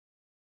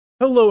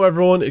Hello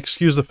everyone,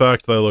 excuse the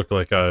fact that I look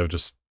like I've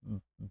just,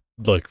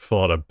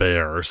 fought a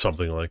bear or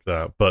something like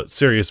that, but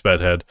serious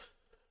bedhead.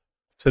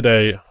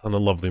 Today, on a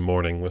lovely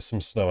morning with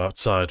some snow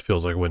outside,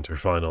 feels like winter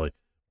finally.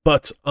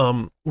 But,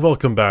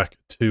 welcome back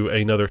to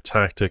another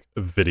tactic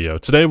video.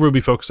 Today we'll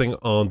be focusing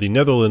on the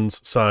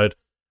Netherlands side,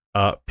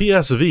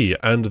 PSV,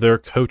 and their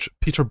coach,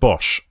 Peter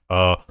Bosz.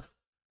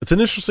 It's an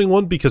interesting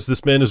one because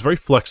this man is very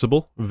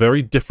flexible,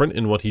 very different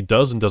in what he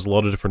does, and does a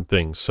lot of different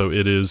things, so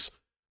it is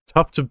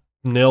tough to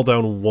nail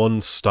down one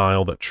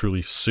style that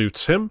truly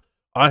suits him.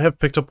 I have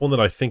picked up one that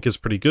I think is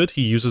pretty good.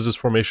 He uses his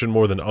formation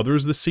more than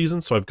others this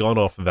season, so I've gone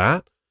off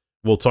that.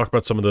 We'll talk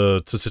about some of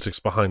the statistics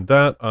behind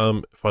that.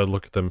 If I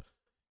look at them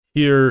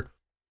here,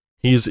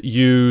 he's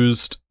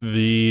used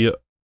the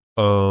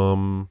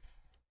 4-3-3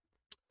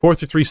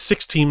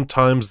 16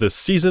 times this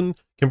season,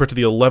 compared to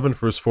the 11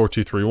 for his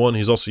 4-2-3-1.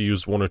 He's also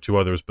used one or two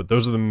others, but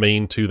those are the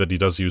main two that he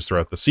does use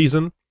throughout the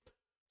season.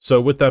 So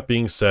with that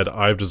being said,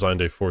 I've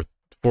designed a 4-3-3,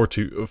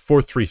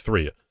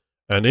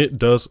 and it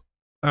does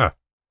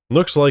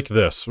looks like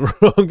this.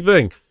 Wrong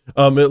thing.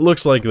 It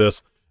looks like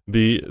this.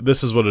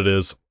 This is what it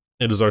is.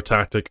 It is our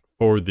tactic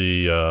for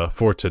the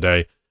for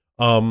today.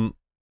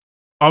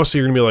 Obviously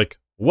you're gonna be like,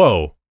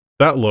 whoa,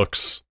 that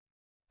looks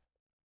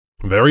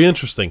very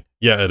interesting.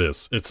 Yeah, it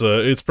is. It's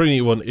a pretty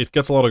neat one. It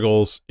gets a lot of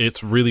goals.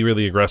 It's really,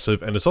 really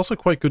aggressive, and it's also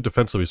quite good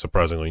defensively,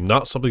 surprisingly.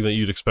 Not something that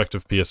you'd expect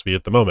of PSV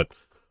at the moment,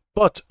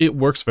 but it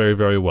works very,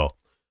 very well.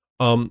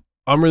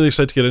 I'm really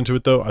excited to get into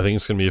it, though. I think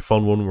it's going to be a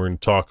fun one. We're going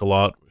to talk a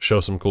lot,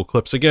 show some cool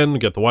clips again,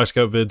 get the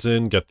Y-Scout vids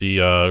in, get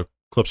the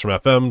clips from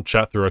FM,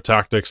 chat through our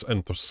tactics,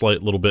 and a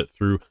slight little bit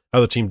through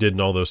how the team did and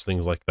all those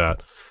things like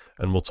that.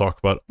 And we'll talk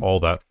about all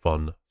that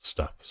fun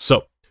stuff.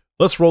 So,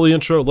 let's roll the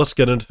intro, let's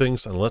get into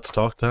things, and let's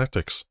talk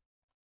tactics.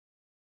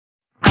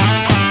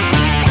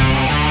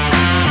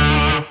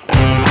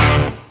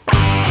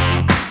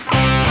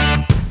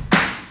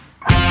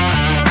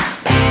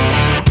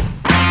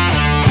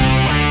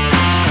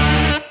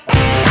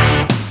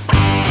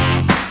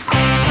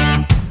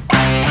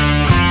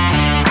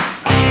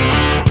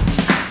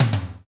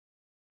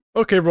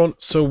 Okay, everyone,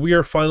 so we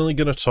are finally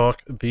going to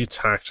talk the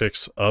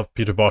tactics of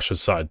Peter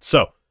Bosz's side.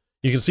 So,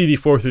 you can see the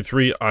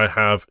 4-3-3 I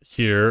have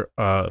here,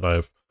 and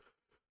I've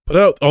put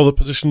out all the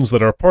positions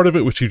that are part of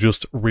it, which you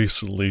just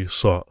recently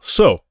saw.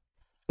 So,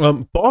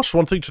 Bosz,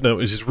 one thing to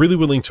note is he's really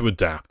willing to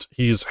adapt.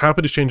 He's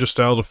happy to change his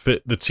style to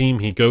fit the team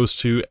he goes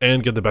to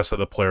and get the best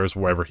out of the players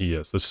wherever he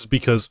is. This is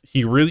because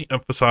he really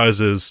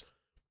emphasizes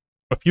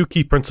a few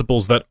key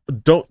principles that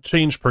don't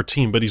change per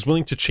team, but he's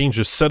willing to change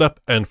his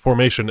setup and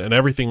formation and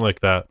everything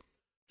like that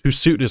to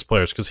suit his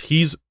players, because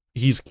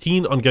he's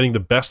keen on getting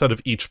the best out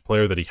of each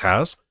player that he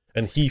has,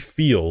 and he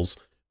feels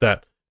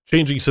that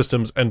changing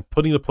systems and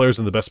putting the players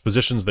in the best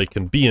positions they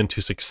can be in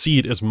to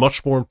succeed is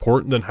much more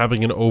important than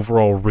having an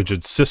overall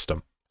rigid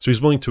system. So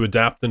he's willing to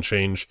adapt and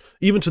change,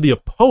 even to the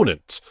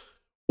opponent,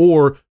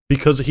 or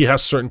because he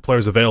has certain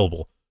players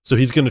available. So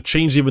he's going to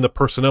change even the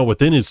personnel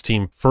within his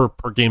team per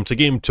game to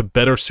game to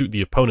better suit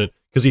the opponent,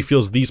 because he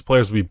feels these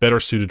players will be better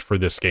suited for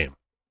this game.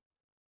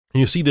 And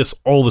you see this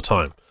all the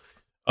time.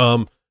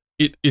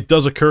 It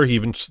does occur.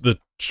 The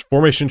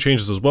formation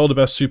changes as well to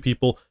best suit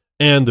people,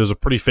 and there's a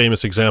pretty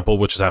famous example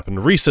which has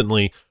happened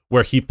recently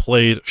where he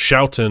played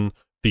Schouten,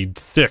 the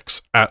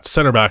 6, at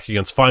center back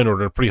against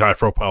Feyenoord in a pretty high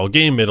profile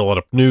game, made a lot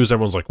of news.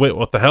 Everyone's like, wait,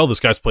 what the hell? This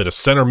guy's played a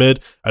center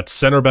mid at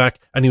center back,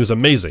 and he was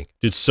amazing.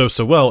 Did so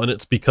well, and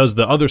it's because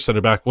the other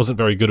center back wasn't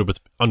very good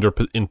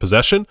in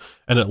possession,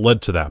 and it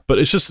led to that. But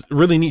it's just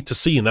really neat to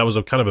see, and that was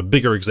a kind of a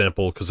bigger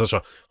example because such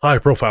a high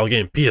profile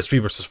game,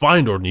 PSV versus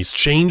Feyenoord, and he's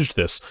changed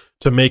this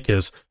to make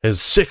his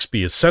 6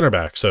 be his center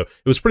back. So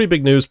it was pretty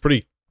big news,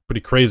 pretty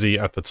crazy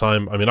at the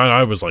time. I mean,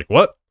 I was like,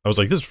 what? I was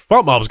like, this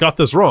Font Mob's got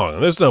this wrong.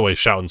 There's no way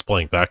Schouten's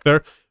playing back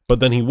there. But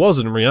then he was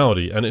in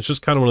reality, and it's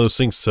just kind of one of those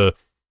things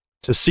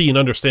to see and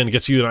understand. It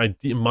gets you an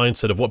idea,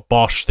 mindset of what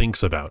Bosz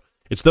thinks about.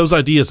 It's those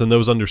ideas and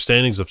those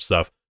understandings of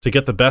stuff to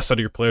get the best out of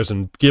your players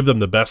and give them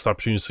the best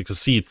opportunities to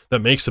succeed that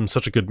makes him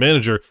such a good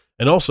manager,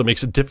 and also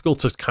makes it difficult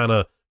to kind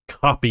of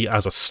copy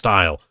as a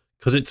style,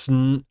 because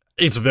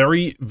it's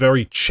very,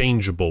 very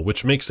changeable,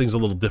 which makes things a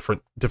little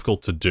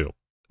difficult to do.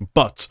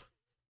 But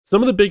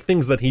some of the big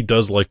things that he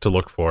does like to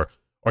look for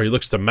are he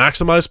looks to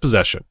maximize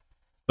possession.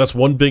 That's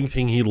one big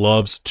thing he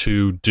loves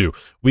to do.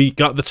 We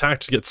got the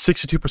tactic to get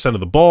 62%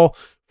 of the ball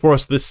for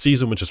us this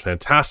season, which is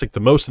fantastic. The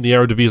most in the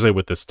Eredivisie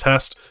with this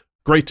test.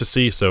 Great to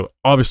see. So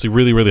obviously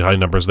really, really high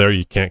numbers there.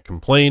 You can't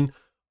complain.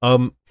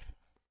 One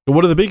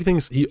of the big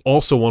things he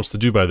also wants to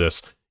do by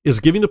this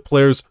is giving the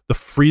players the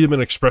freedom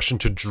and expression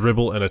to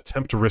dribble and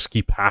attempt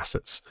risky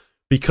passes.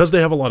 Because they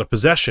have a lot of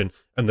possession,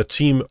 and the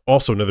team,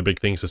 also another big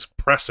thing is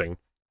pressing,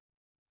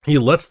 he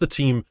lets the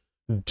team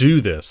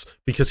do this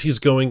because he's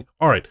going,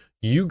 all right,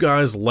 you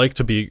guys like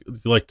to be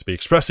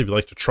expressive, you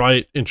like to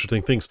try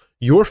interesting things.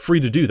 You're free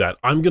to do that.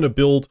 I'm going to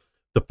build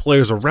the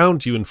players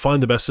around you and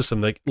find the best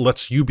system that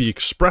lets you be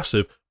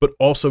expressive, but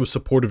also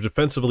supportive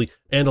defensively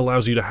and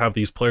allows you to have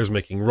these players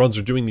making runs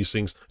or doing these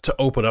things to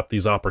open up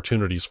these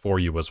opportunities for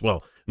you as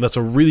well. And that's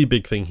a really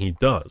big thing he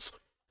does.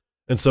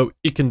 And so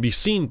it can be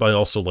seen by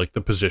also like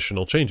the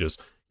positional changes.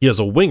 He has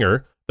a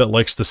winger that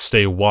likes to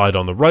stay wide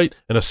on the right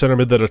and a center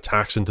mid that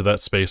attacks into that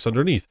space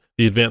underneath.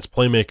 The advanced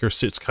playmaker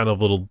sits kind of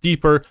a little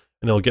deeper,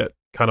 and he'll get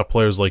kind of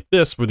players like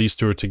this where these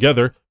two are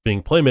together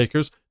being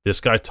playmakers. This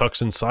guy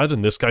tucks inside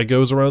and this guy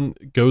goes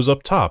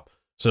up top.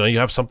 So now you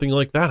have something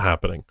like that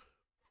happening.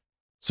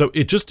 So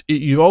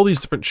you have all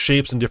these different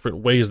shapes and different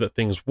ways that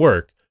things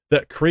work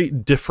that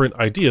create different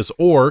ideas.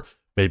 Or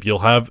maybe you'll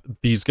have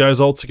these guys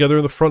all together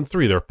in the front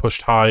three. They're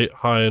pushed high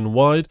and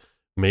wide.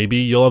 Maybe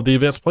you'll have the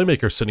advanced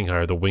playmaker sitting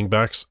higher, the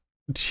wingbacks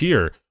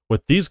here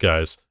with these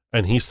guys,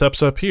 and he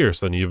steps up here.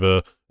 So then you have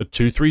a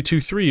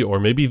 2-3-2-3, or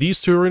maybe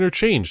these two are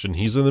interchanged and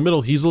he's in the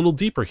middle. He's a little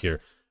deeper here.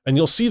 And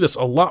you'll see this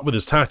a lot with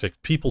his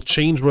tactic. People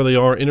change where they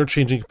are,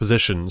 interchanging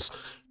positions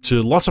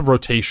to lots of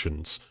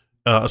rotations,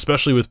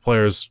 especially with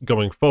players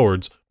going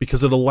forwards,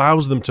 because it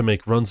allows them to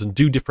make runs and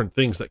do different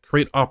things that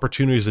create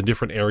opportunities in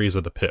different areas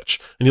of the pitch.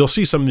 And you'll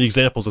see some of the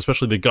examples,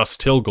 especially the Gus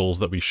Till goals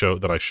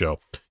that I show.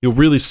 You'll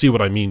really see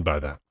what I mean by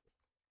that.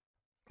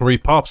 Where he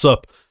pops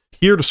up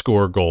here to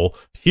score a goal,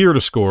 here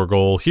to score a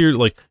goal, here,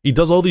 like, he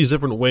does all these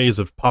different ways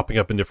of popping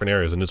up in different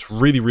areas, and it's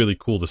really, really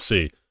cool to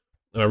see.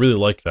 And I really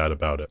like that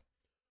about it.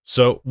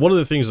 So one of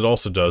the things it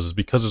also does is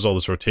because there's all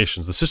these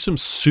rotations, the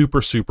system's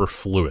super, super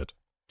fluid.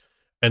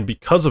 And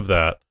because of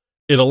that,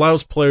 it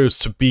allows players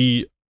to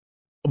be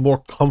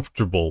more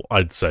comfortable,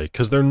 I'd say,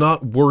 because they're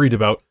not worried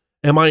about,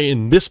 am I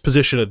in this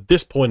position at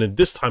this point in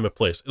this time of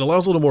place? It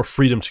allows a little more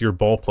freedom to your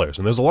ball players.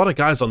 And there's a lot of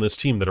guys on this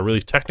team that are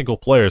really technical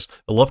players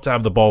that love to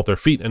have the ball at their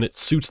feet, and it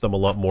suits them a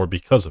lot more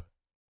because of it.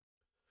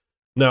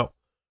 Now,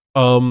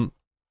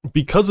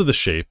 because of the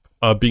shape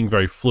being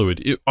very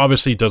fluid, it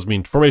obviously does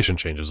mean formation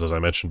changes, as I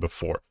mentioned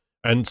before.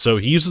 And so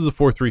he uses the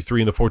 4-3-3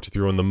 and the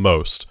 4-2-3-1 the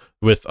most,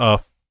 with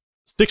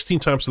 16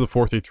 times to the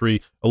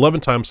 4-3-3,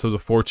 11 times to the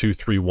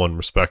 4-2-3-1,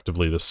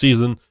 respectively, this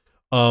season.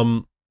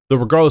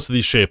 Regardless of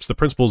these shapes, the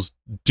principles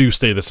do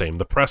stay the same.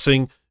 The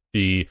pressing,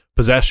 the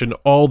possession,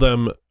 all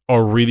them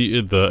are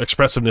really, the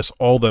expressiveness,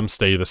 all them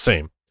stay the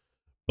same.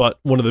 But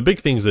one of the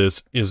big things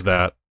is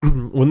that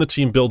when the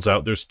team builds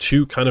out, there's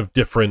two kind of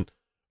different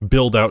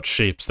build-out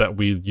shapes that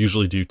we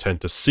usually do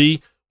tend to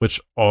see, which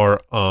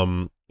are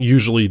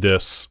usually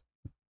this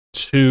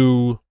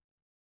 2-3-2-3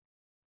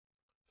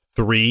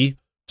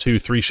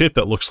 shape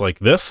that looks like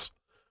this.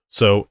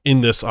 So in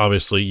this,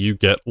 obviously, you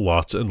get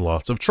lots and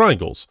lots of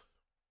triangles.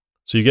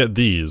 So you get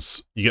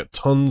these. You get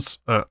tons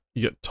and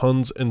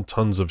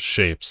tons of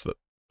shapes that.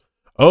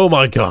 Oh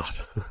my god!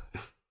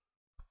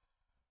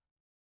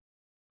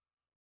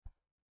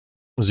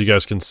 As you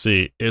guys can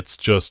see,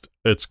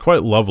 it's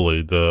quite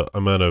lovely the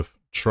amount of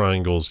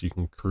triangles you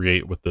can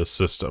create with this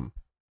system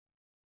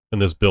and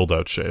this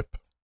build-out shape.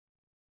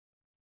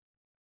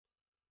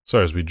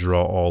 Sorry, as we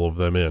draw all of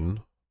them in.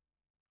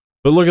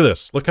 But look at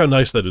this. Look how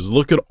nice that is.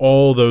 Look at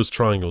all those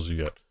triangles you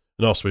get.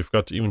 And also, we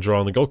forgot to even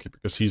draw on the goalkeeper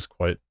because he's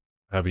quite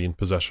heavy in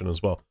possession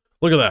as well.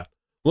 Look at that.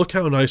 Look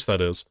how nice that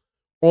is.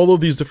 All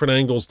of these different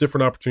angles,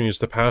 different opportunities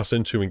to pass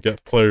into and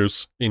get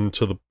players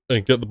into the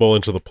and get the ball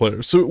into the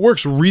players. So it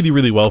works really,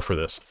 really well for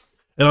this.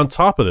 And on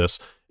top of this,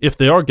 if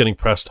they are getting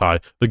pressed high,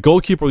 the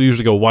goalkeeper will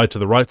usually go wide to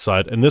the right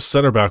side, and this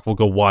center back will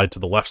go wide to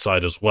the left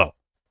side as well.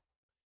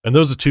 And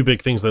those are two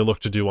big things they look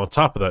to do on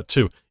top of that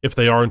too. If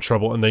they are in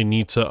trouble and they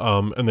need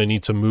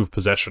to move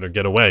possession or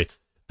get away,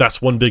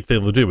 that's one big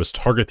thing they'll do is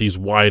target these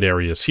wide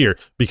areas here,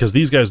 because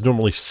these guys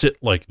normally sit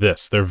like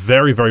this. They're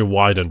very, very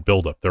wide in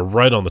build-up. They're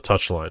right on the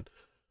touchline.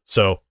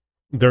 So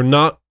they're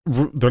not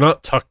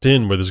tucked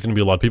in where there's going to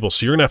be a lot of people.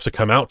 So you're going to have to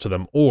come out to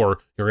them, or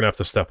you're going to have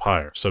to step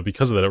higher. So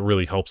because of that, it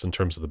really helps in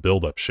terms of the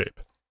build-up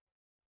shape.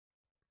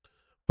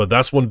 But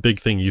that's one big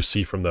thing you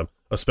see from them,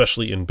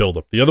 especially in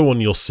build-up. The other one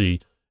you'll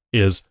see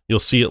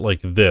it like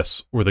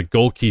this, where the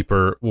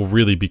goalkeeper will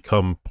really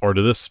become part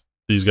of this.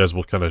 These guys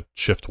will kind of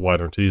shift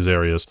wider into these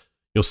areas.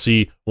 You'll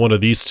see one of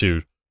these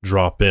two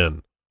drop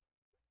in.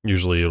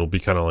 Usually it'll be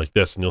kind of like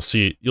this, and you'll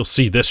see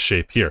this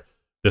shape here.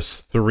 This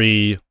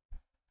 3.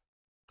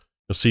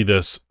 You'll see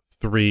this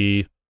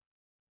 3,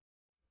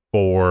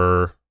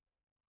 4,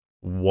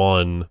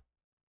 1,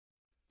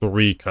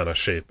 3 kind of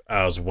shape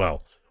as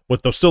well.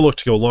 What they'll still look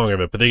to go long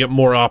of it, but they get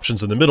more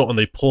options in the middle, and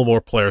they pull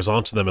more players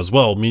onto them as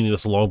well, meaning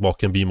this long ball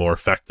can be more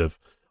effective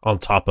on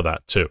top of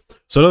that too.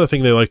 So another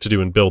thing they like to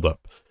do in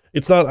build-up.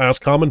 It's not as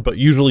common, but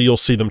usually you'll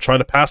see them trying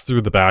to pass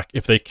through the back.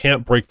 If they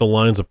can't break the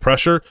lines of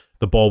pressure,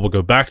 the ball will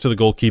go back to the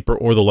goalkeeper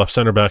or the left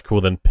center back, who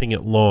will then ping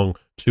it long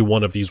to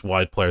one of these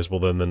wide players, will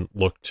then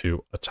look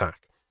to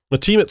attack. The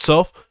team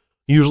itself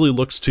usually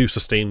looks to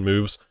sustain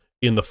moves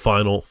in the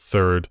final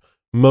third,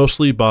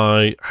 mostly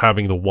by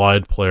having the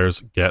wide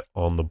players get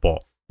on the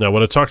ball. Now,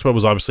 what I talked about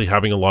was obviously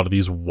having a lot of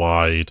these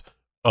wide,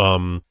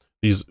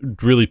 these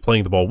really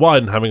playing the ball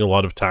wide and having a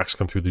lot of attacks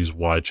come through these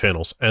wide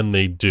channels, and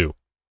they do.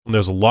 And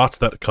there's lots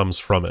that comes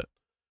from it.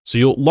 So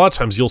a lot of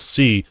times you'll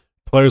see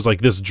players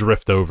like this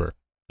drift over.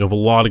 You have a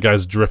lot of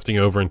guys drifting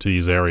over into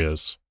these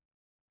areas.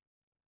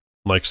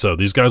 Like so.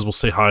 These guys will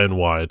stay high and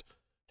wide.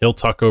 He'll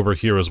tuck over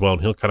here as well,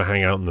 and he'll kind of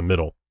hang out in the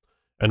middle.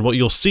 And what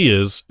you'll see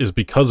is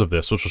because of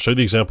this, which will show you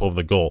the example of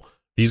the goal,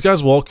 these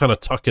guys will all kind of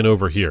tuck in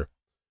over here.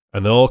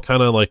 And they'll all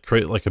kind of like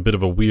create like a bit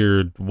of a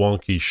weird,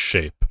 wonky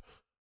shape.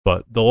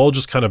 But they'll all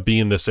just kind of be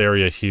in this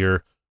area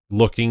here,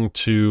 looking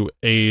to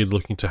aid,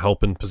 looking to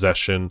help in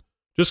possession,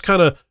 just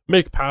kind of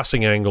make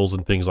passing angles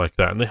and things like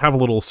that. And they have a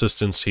little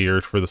assistance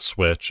here for the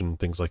switch and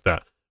things like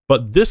that.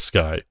 But this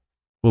guy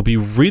will be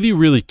really,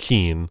 really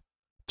keen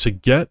to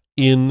get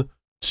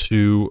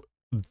into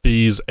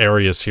these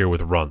areas here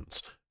with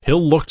runs.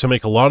 He'll look to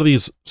make a lot of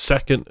these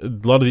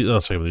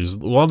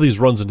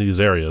runs into these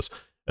areas,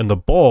 and the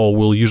ball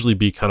will usually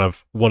be kind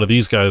of one of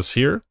these guys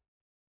here,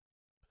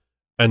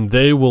 and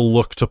they will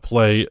look to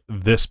play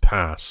this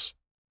pass.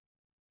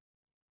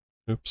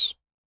 Oops.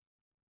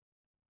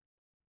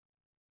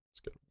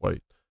 Let's get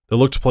white. They'll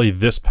look to play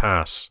this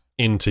pass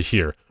into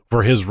here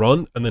for his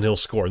run, and then he'll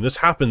score. And this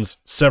happens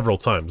several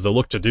times. They'll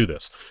look to do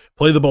this.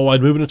 Play the ball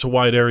wide, move it into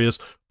wide areas,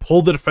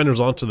 pull the defenders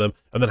onto them,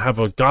 and then have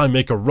a guy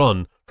make a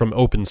run from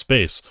open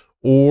space.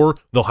 Or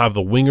they'll have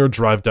the winger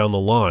drive down the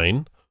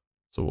line.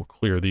 So we'll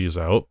clear these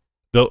out.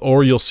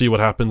 Or you'll see what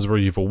happens where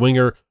you have a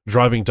winger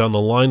driving down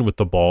the line with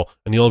the ball,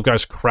 and you'll have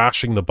guys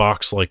crashing the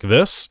box like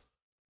this.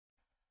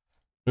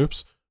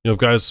 Oops. You'll have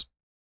guys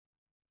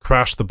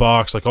crash the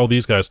box like all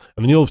these guys,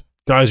 and then you'll have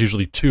guys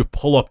usually too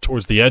pull up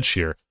towards the edge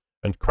here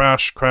and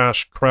crash,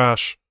 crash,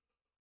 crash,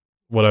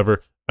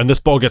 whatever. And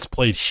this ball gets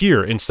played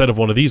here instead of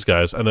one of these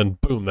guys, and then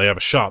boom, they have a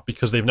shot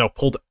because they've now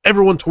pulled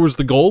everyone towards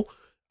the goal.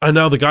 And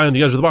now the guy on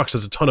the edge of the box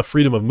has a ton of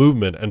freedom of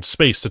movement and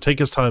space to take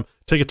his time,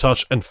 take a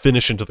touch, and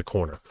finish into the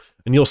corner.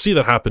 And you'll see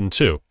that happen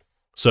too.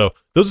 So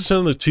those are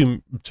some of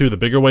the two of the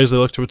bigger ways they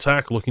look to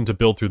attack, looking to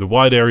build through the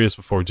wide areas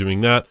before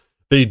doing that.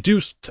 They do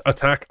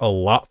attack a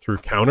lot through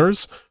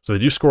counters, so they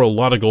do score a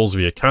lot of goals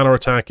via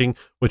counterattacking,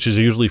 which is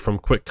usually from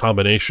quick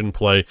combination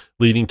play,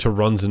 leading to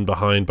runs in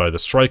behind by the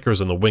strikers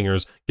and the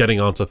wingers, getting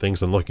onto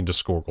things and looking to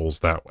score goals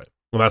that way.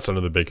 And that's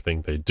another big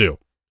thing they do.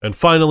 And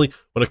finally,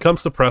 when it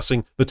comes to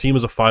pressing, the team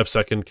is a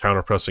 5-second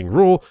counter-pressing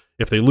rule.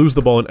 If they lose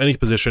the ball in any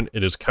position,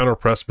 it is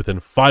counter-pressed within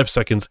 5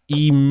 seconds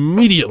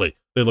immediately.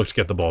 They look to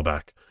get the ball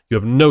back. You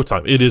have no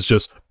time. It is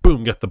just,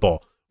 boom, get the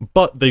ball.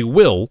 But they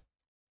will,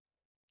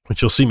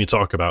 which you'll see me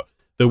talk about,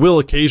 they will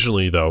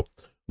occasionally, though,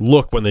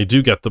 look when they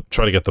do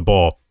try to get the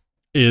ball,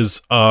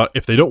 is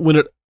if they don't win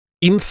it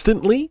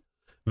instantly,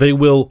 they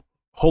will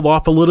hold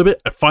off a little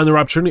bit and find their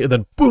opportunity, and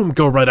then boom,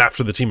 go right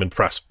after the team and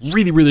press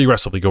really, really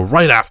aggressively, go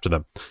right after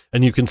them.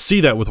 And you can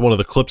see that with one of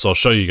the clips I'll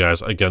show you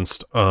guys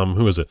against,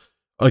 who is it?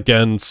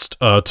 Against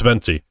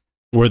Twente,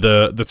 where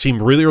the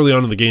team really early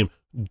on in the game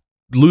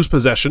lose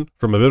possession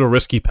from a bit of a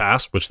risky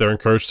pass, which they're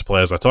encouraged to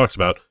play, as I talked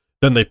about.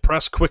 Then they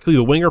press quickly,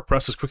 the winger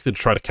presses quickly to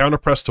try to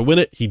counter-press to win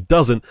it. He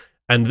doesn't.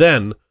 And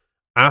then,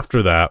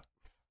 after that,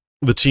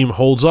 the team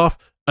holds off,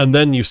 and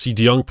then you see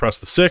De Jong press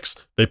the 6,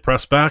 they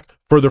press back,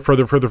 further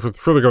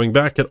going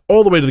back, get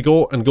all the way to the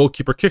goal, and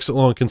goalkeeper kicks it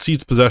long,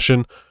 concedes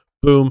possession,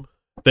 boom,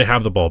 they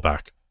have the ball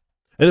back.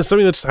 And it's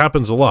something that just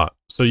happens a lot,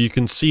 so you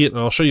can see it,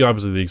 and I'll show you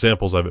obviously the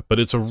examples of it, but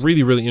it's a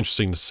really, really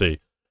interesting to see.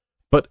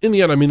 But in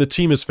the end, I mean, the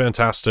team is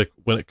fantastic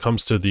when it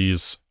comes to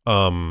these,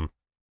 really,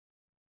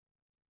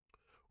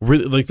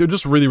 like, they're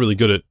just really, really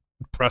good at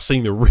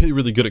pressing, they're really,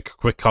 really good at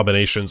quick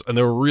combinations, and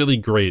they're really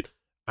great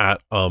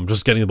at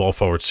just getting the ball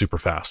forward super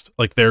fast.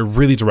 Like, they're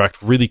really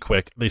direct, really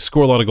quick, they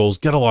score a lot of goals,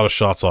 get a lot of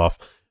shots off,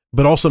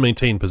 but also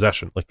maintain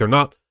possession. Like,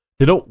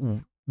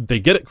 they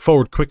get it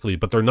forward quickly,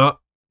 but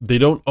they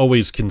don't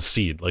always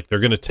concede. Like, they're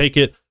going to take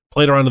it,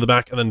 play it around to the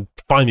back, and then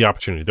find the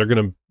opportunity. They're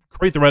going to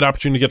create the right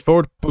opportunity to get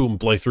forward, boom,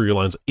 play through your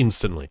lines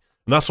instantly.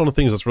 And that's one of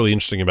the things that's really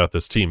interesting about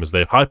this team, is they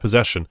have high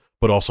possession,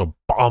 but also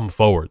bomb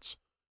forwards.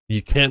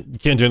 You can't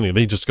do anything.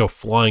 They just go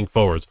flying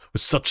forwards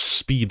with such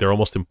speed, they're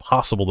almost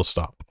impossible to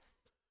stop.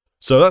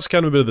 So that's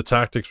kind of a bit of the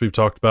tactics we've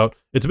talked about.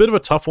 It's a bit of a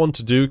tough one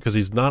to do because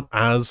there's not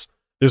as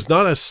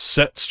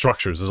set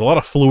structures. There's a lot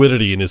of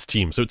fluidity in his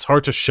team, so it's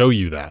hard to show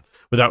you that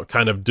without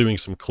kind of doing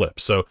some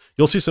clips. So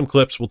you'll see some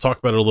clips, we'll talk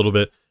about it a little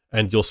bit,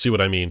 and you'll see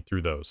what I mean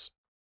through those.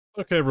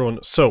 Okay,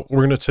 everyone, so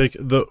we're going to take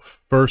the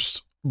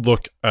first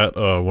look at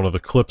one of the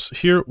clips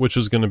here, which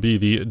is going to be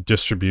the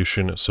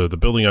distribution, so the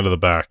building out of the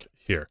back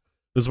here.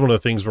 This is one of the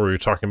things where we were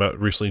talking about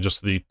recently,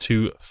 just the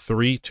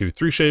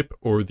 2-3-2-3 shape,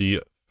 or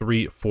the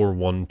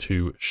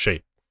 3-4-1-2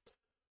 shape.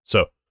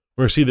 So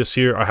we're going to see this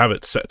here. I have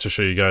it set to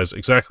show you guys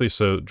exactly.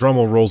 So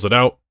Drummel rolls it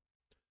out,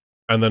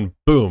 and then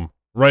boom,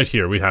 right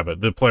here we have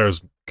it. The player's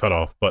cut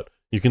off, but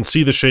you can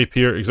see the shape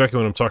here, exactly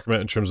what I'm talking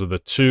about in terms of the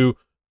 2,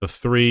 the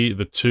 3,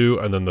 the 2,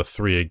 and then the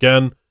 3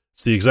 again.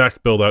 It's the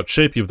exact build-out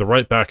shape. You have the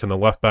right back and the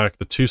left back,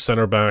 the 2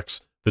 center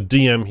backs, the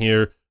DM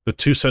here, the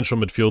 2 central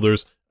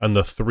midfielders, and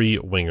the 3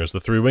 wingers. The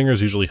 3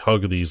 wingers usually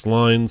hug these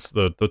lines,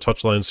 the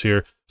touch lines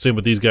here. Same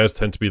with these guys,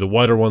 tend to be the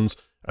wider ones,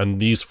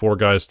 and these 4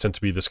 guys tend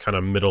to be this kind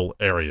of middle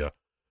area.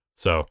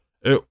 So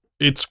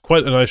it's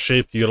quite a nice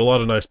shape. You get a lot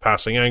of nice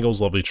passing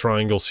angles, lovely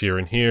triangles here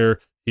and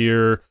here,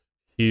 here,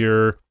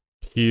 here,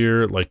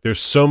 here. Like, there's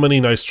so many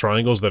nice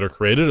triangles that are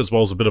created, as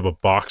well as a bit of a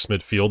box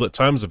midfield at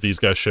times if these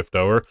guys shift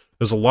over.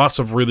 There's lots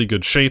of really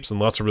good shapes and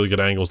lots of really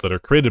good angles that are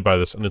created by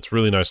this, and it's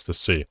really nice to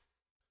see.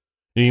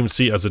 You even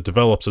see as it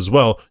develops as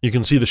well, you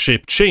can see the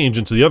shape change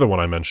into the other one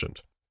I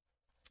mentioned.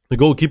 The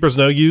goalkeeper's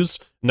now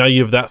used. Now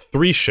you have that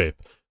 3 shape,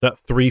 that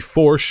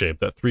 3-4 shape,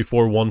 that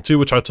 3-4-1-2,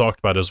 which I talked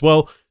about as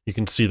well. You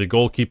can see the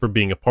goalkeeper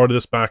being a part of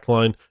this back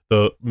line.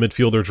 The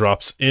midfielder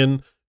drops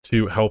in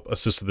to help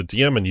assist the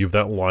DM, and you have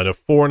that line of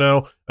 4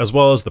 now, as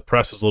well as the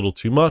press is a little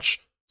too much.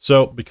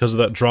 So because of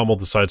that, Drommel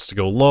decides to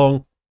go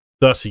long.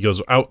 Thus, he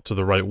goes out to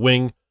the right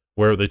wing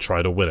where they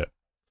try to win it.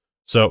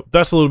 So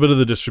that's a little bit of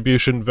the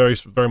distribution, very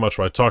much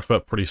what I talked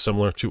about, pretty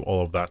similar to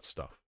all of that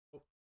stuff.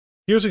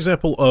 Here's an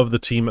example of the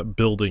team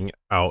building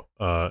out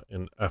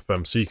in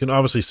FM. So you can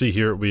obviously see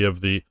here we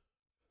have the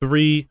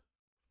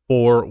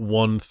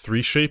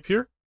 3-4-1-3 shape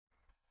here.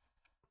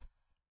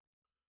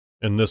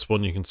 In this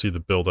one, you can see the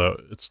build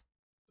out. Let's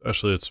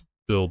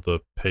build the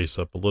pace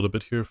up a little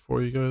bit here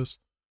for you guys.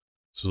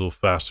 It's a little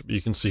faster. But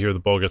you can see here the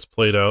ball gets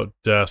played out.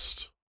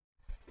 Dest.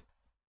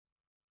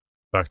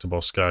 Back to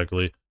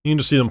Boszkagli. You can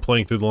just see them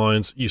playing through the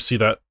lines. You see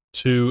that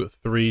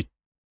 2-3-2-3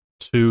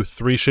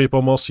 shape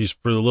almost. He's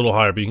a little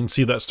higher, but you can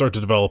see that start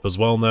to develop as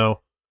well now.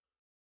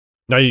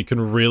 Now you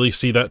can really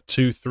see that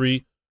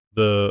 2-3,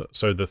 the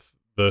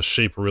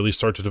shape really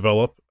start to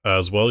develop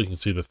as well. You can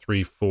see the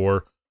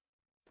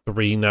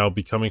 3-4-3 now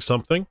becoming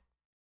something.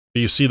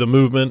 But you see the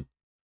movement,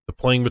 the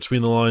playing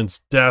between the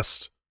lines.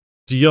 Dest,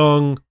 De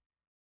Jong,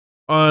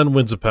 and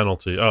wins a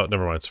penalty. Oh,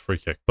 never mind, it's a free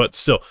kick. But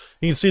still,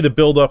 you can see the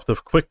build-up, the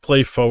quick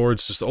play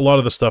forwards, just a lot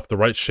of the stuff, the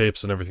right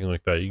shapes and everything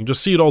like that. You can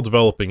just see it all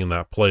developing in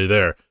that play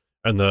there.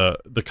 And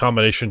the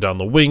combination down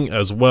the wing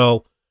as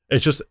well.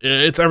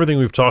 It's everything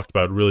we've talked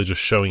about, really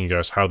just showing you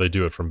guys how they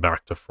do it from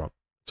back to front.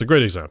 It's a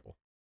great example.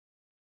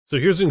 So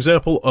here's an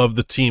example of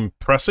the team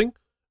pressing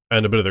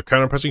and a bit of their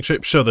counter-pressing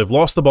shape. So they've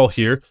lost the ball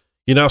here.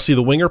 You now see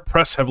the winger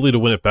press heavily to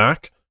win it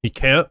back. He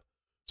can't.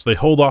 So they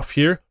hold off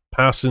here.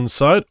 Pass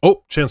inside.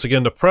 Oh, chance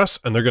again to press,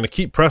 and they're going to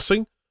keep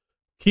pressing.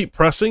 Keep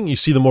pressing. You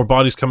see the more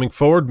bodies coming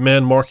forward,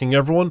 man marking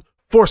everyone,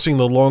 forcing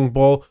the long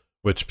ball,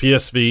 which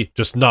PSV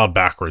just nod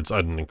backwards.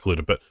 I didn't include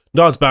it, but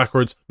nods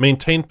backwards,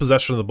 maintain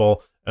possession of the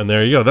ball, and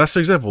there you go. That's the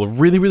example.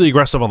 Really, really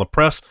aggressive on the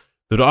press.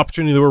 They had an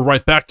opportunity, they were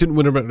right back, didn't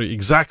win it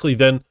exactly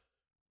then.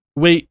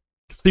 Wait,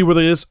 see where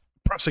they is,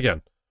 press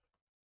again.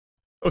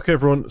 Okay,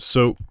 everyone,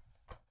 so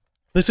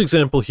this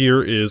example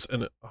here is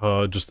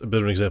just a bit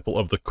of an example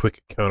of the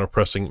quick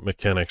counter-pressing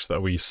mechanics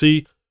that we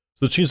see.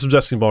 So the team's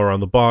possessing the ball around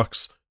the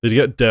box. They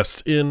get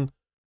Dest in.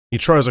 He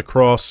tries a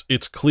cross.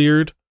 It's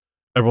cleared.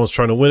 Everyone's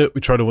trying to win it.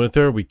 We try to win it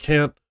there. We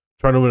can't.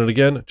 Trying to win it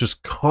again.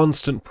 Just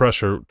constant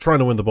pressure. Trying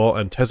to win the ball.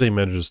 And Teze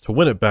manages to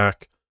win it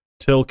back.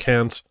 Till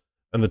can't.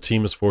 And the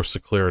team is forced to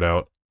clear it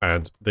out.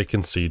 And they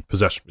concede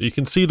possession. You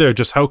can see there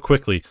just how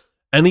quickly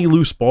any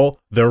loose ball,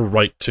 they're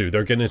right to.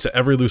 They're getting into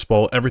every loose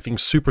ball, everything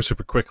super,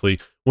 super quickly,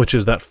 which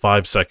is that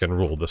 5-second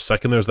rule. The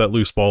second there's that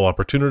loose ball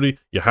opportunity,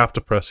 you have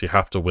to press, you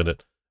have to win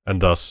it,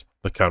 and thus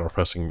the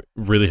counter-pressing,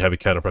 really heavy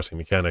counter-pressing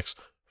mechanics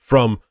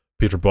from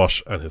Peter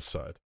Bosz and his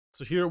side.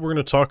 So here we're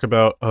going to talk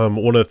about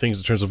one of the things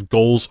in terms of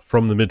goals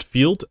from the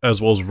midfield, as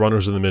well as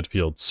runners in the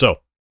midfield. So,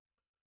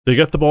 they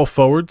get the ball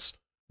forwards,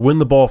 win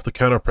the ball off the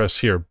counter-press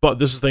here, but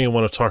this is the thing I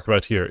want to talk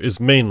about here, is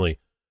mainly,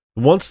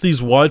 once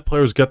these wide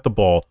players get the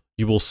ball,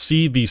 you will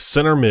see the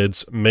center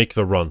mids make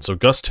the run. So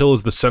Gus Till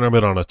is the center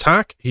mid on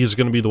attack. He's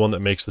going to be the one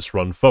that makes this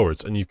run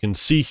forwards. And you can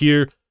see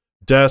here,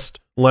 Dest,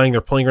 Lang, they're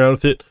playing around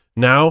with it.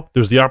 Now,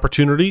 there's the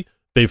opportunity.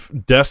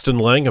 Dest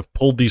and Lang have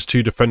pulled these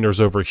two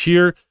defenders over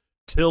here.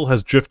 Till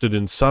has drifted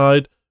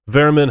inside.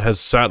 Veerman has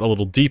sat a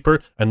little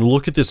deeper. And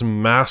look at this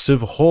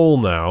massive hole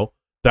now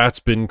that's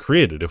been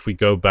created. If we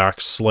go back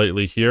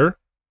slightly here,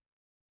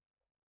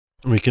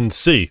 we can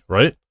see,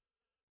 right?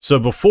 So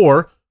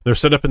before, they're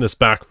set up in this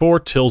back 4.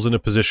 Till's in a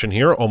position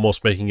here,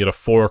 almost making it a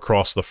 4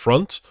 across the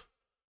front.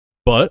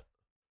 But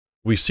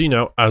we see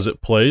now, as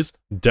it plays,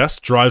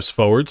 Dest drives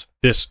forwards.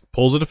 This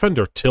pulls a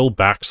defender. Till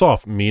backs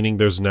off, meaning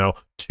there's now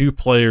 2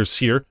 players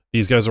here.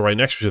 These guys are right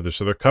next to each other,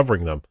 so they're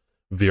covering them.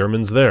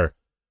 Veerman's there.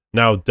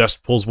 Now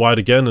Dest pulls wide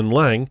again, and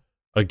Lang,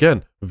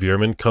 again,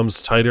 Veerman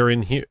comes tighter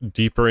in here,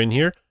 deeper in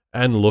here,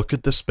 and look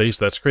at the space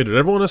that's created.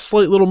 Everyone has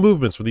slight little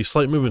movements, but these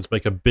slight movements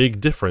make a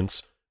big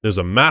difference. There's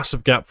a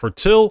massive gap for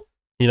Till.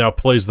 He now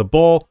plays the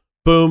ball,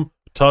 boom,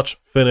 touch,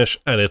 finish,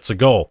 and it's a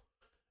goal.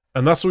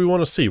 And that's what we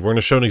want to see. We're going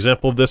to show an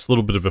example of this, a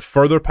little bit of a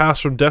further pass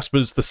from Dest,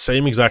 but it's the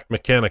same exact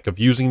mechanic of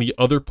using the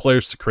other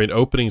players to create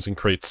openings and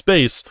create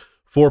space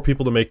for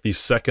people to make these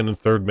second and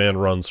third man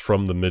runs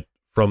from the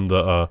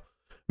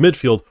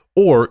midfield,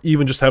 or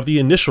even just have the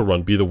initial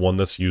run be the one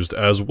that's used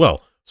as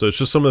well. So it's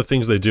just some of the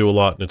things they do a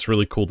lot, and it's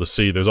really cool to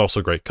see. There's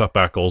also great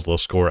cutback goals they'll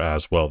score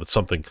as well. That's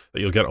something that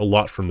you'll get a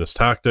lot from this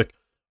tactic.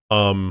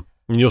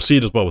 And you'll see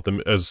it as well with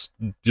them, as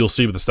you'll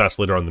see with the stats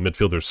later on. The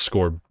midfielders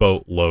score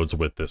boatloads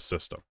with this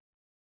system.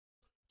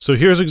 So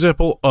here's an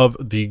example of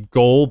the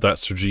goal that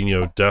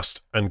Serginho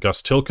Dest and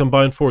Gus Till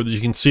combined for. You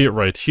can see it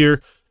right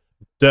here.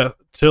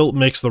 Till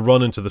makes the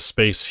run into the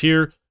space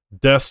here.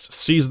 Dest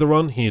sees the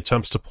run. He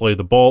attempts to play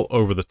the ball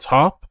over the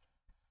top.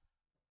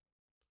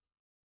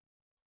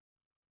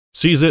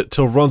 Sees it.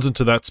 Till runs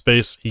into that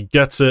space. He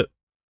gets it.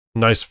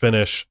 Nice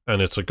finish,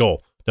 and it's a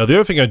goal. Now, the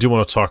other thing I do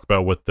want to talk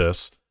about with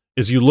this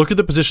is you look at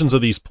the positions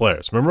of these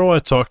players. Remember what I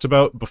talked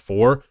about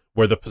before,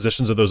 where the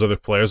positions of those other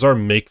players are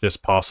make this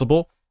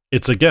possible?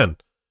 It's, again,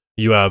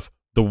 you have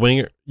the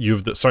winger, you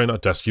have the, sorry,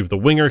 not Dest, you have the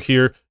winger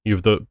here, you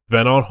have the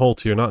Van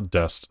Aanholt here, not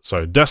Dest,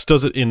 sorry, Dest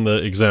does it in the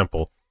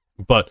example,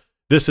 but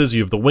this is,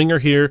 you have the winger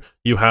here,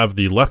 you have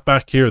the left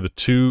back here, the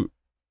two,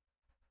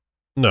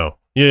 no,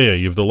 yeah,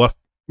 you have the left,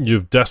 you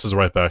have Dest as a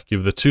right back, you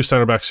have the two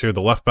center backs here,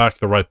 the left back,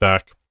 the right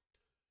back,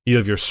 you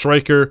have your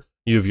striker,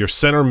 you have your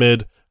center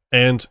mid,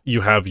 and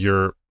you have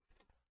your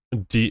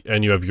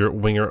and you have your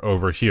winger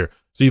over here.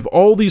 So you have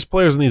all these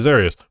players in these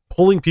areas,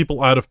 pulling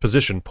people out of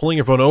position, pulling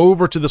everyone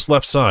over to this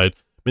left side,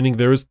 meaning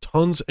there is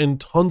tons and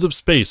tons of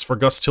space for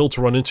Gus Till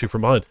to run into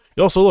from behind.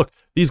 You also look,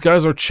 these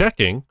guys are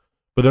checking,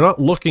 but they're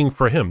not looking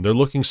for him. They're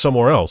looking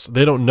somewhere else.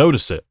 They don't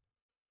notice it.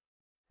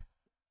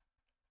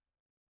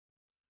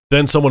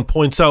 Then someone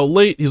points out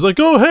late. He's like,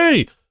 oh,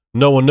 hey!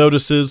 No one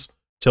notices.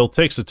 Till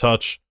takes a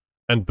touch,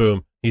 and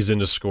boom, he's in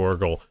to score a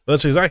goal.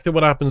 That's exactly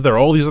what happens there.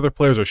 All these other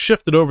players are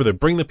shifted over. They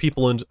bring the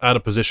people in out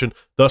of position.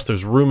 Thus,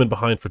 there's room in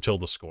behind for Till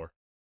to score.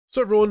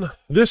 So everyone,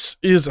 this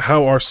is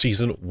how our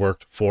season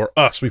worked for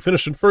us. We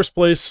finished in first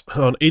place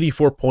on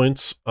 84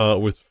 points,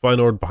 with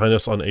Feyenoord behind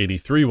us on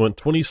 83. Went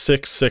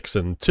 26, 6,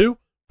 and 2.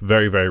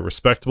 Very, very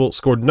respectable.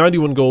 Scored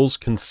 91 goals,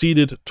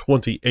 conceded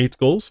 28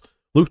 goals.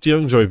 Luuk de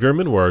Jong, Joey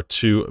Veerman were our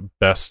two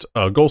best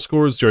goal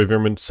scorers. Joey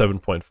Veerman,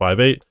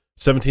 7.58.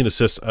 17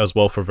 assists as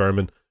well for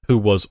Veerman, who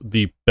was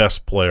the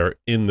best player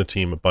in the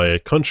team by a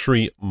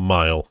country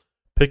mile,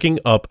 picking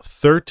up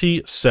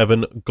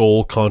 37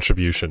 goal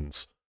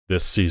contributions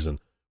this season,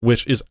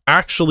 which is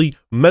actually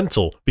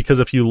mental, because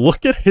if you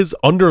look at his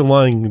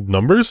underlying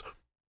numbers,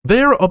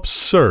 they are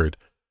absurd.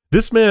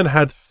 This man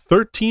had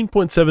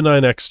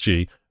 13.79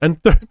 XG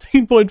and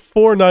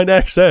 13.49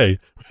 XA,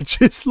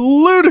 which is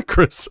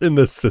ludicrous in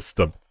this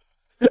system.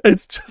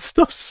 It's just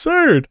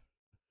absurd.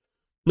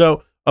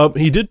 Now,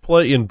 he did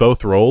play in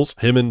both roles.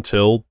 Him and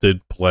Till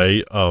did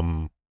play,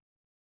 I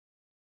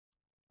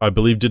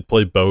believe did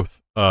play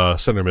both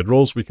center mid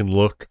roles. We can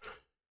look.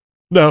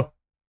 Now,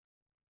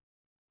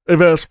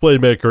 advanced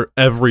playmaker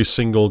every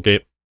single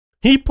game.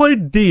 He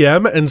played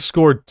DM and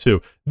scored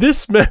 2.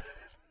 This man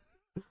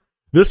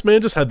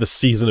just had the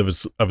season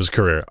of his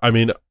career. I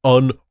mean,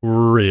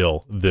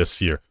 unreal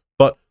this year.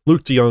 But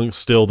Luuk de Jong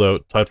still, though,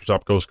 tied for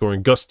top goal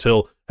scoring. Gus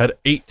Till had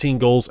 18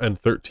 goals and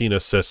 13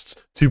 assists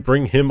to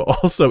bring him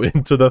also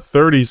into the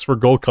 30s for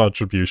goal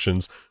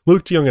contributions.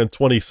 Luuk de Jong had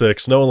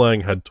 26. Noah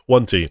Lang had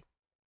 20.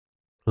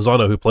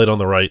 Zano, who played on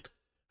the right,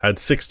 had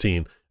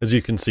 16. As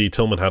you can see,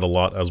 Tillman had a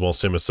lot as well,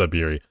 same as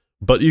Sabiri.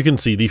 But you can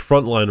see the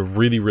front line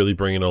really, really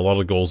bringing in a lot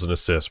of goals and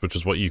assists, which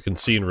is what you can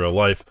see in real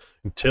life.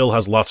 Till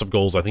has lots of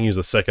goals. I think he's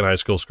the second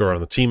highest goal scorer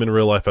on the team in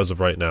real life as of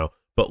right now.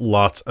 But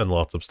lots and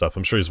lots of stuff.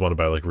 I'm sure he's won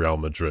by like Real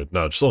Madrid.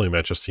 No, just only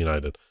Manchester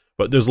United.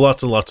 But there's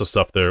lots and lots of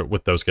stuff there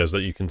with those guys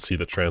that you can see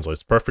that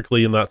translates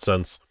perfectly in that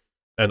sense.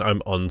 And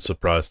I'm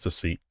unsurprised to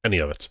see any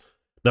of it.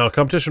 Now,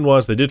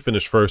 competition-wise, they did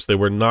finish first. They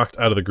were knocked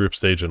out of the group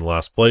stage in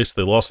last place.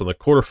 They lost in the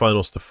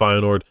quarterfinals to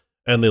Feyenoord.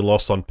 And they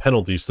lost on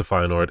penalties to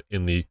Feyenoord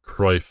in the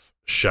Cruyff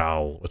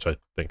Schal, which I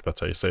think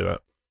that's how you say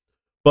that.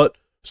 But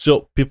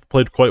still, people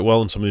played quite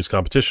well in some of these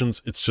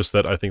competitions. It's just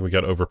that I think we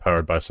got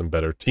overpowered by some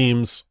better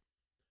teams.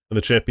 In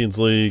the Champions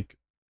League,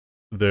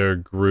 their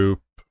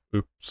group,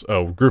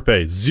 Group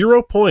A,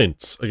 0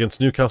 points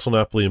against Newcastle,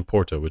 Napoli, and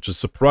Porto, which is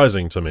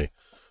surprising to me.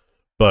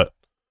 But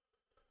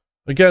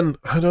again,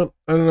 I don't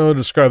know how to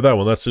describe that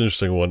one. That's an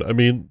interesting one. I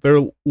mean,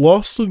 their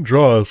losses and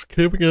draws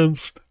came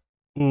against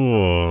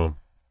some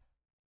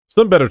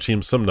better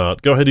teams, some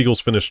not. Go Ahead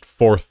Eagles finished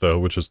 4th, though,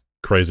 which is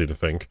crazy to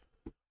think.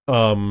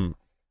 But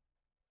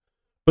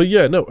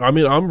yeah, no, I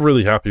mean, I'm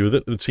really happy with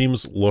it. The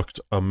teams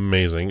looked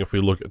amazing. If we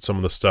look at some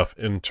of the stuff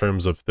in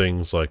terms of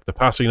things like the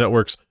passing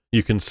networks,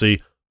 you can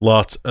see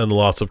lots and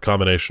lots of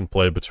combination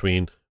play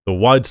between the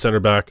wide center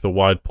back, the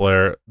wide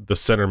player, the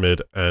center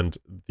mid, and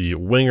the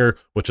winger,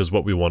 which is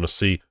what we want to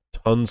see.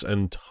 Tons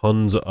and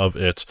tons of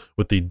it,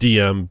 with the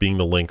DM being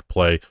the link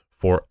play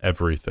for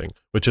everything,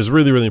 which is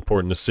really, really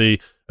important to see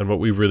and what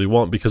we really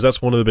want, because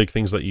that's one of the big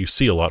things that you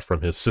see a lot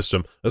from his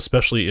system,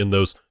 especially in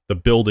the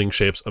building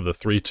shapes of the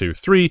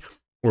 3-2-3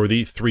 or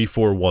the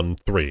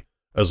 3-4-1-3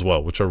 as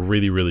well, which are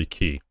really, really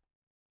key.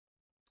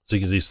 So you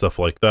can see stuff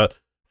like that.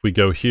 If we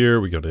go here,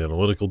 we go to the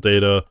analytical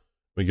data,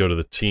 we go to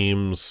the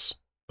teams.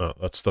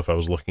 That's stuff I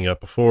was looking at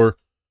before.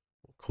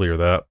 We'll clear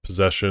that.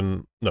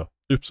 Possession. No,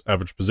 oops,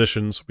 average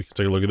positions. We can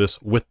take a look at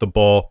this with the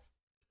ball.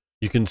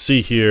 You can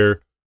see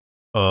here,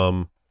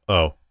 oh.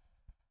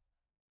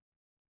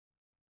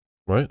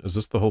 Right? Is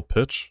this the whole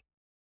pitch?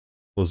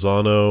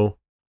 Lozano,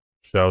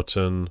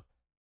 Schouten,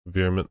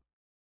 Veerman.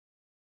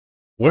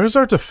 Where's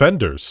our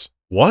defenders?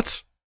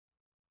 What?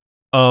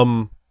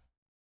 There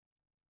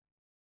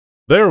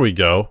we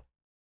go.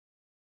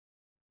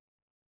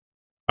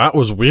 That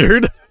was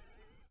weird.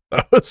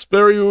 That was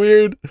very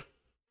weird.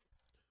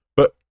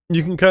 But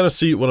you can kind of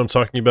see what I'm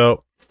talking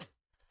about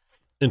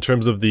in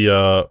terms of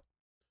the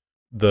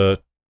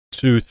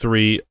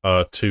 2-3,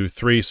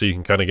 2-3. So you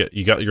can kind of get,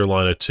 you got your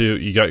line of 2,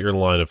 you got your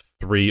line of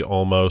 3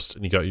 almost,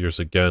 and you got yours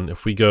again.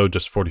 If we go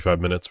just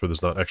 45 minutes where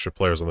there's not extra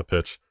players on the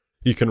pitch,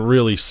 you can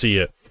really see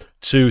it.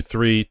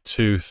 2-3,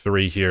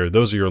 2-3 here.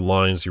 Those are your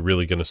lines. You're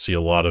really going to see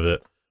a lot of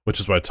it, which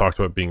is why I talked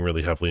about being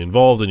really heavily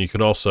involved. And you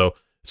can also,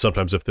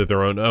 sometimes if they're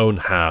their own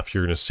half,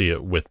 you're going to see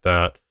it with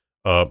that.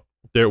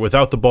 There,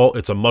 without the ball,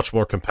 it's a much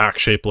more compact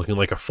shape, looking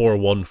like a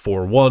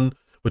 4-1-4-1,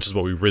 which is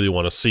what we really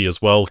want to see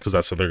as well, because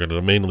that's what they're going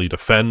to mainly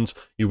defend.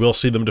 You will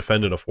see them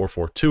defend in a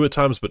 4-4-2 at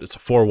times, but it's a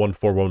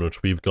 4-1-4-1,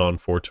 which we've gone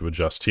for to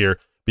adjust here.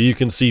 But you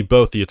can see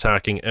both the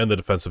attacking and the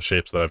defensive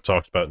shapes that I've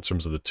talked about in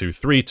terms of the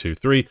 2-3,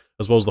 2-3,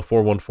 as well as the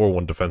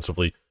 4-1-4-1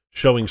 defensively,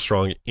 showing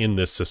strong in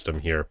this system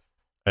here.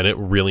 And it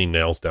really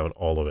nails down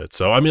all of it.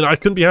 So, I mean, I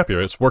couldn't be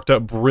happier. It's worked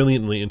out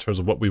brilliantly in terms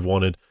of what we've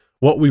wanted,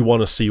 what we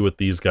want to see with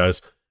these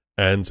guys.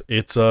 And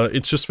it's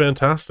just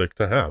fantastic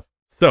to have.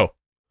 So,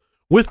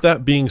 with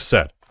that being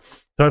said,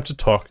 time to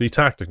talk the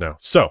tactic now.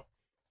 So,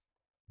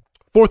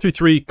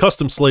 4-3-3,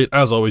 custom slate,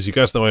 as always. You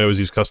guys know I always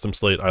use custom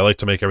slate. I like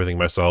to make everything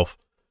myself.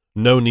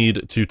 No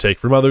need to take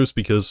from others,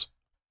 because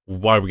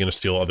why are we going to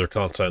steal other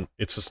content?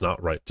 It's just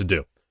not right to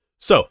do.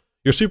 So,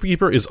 your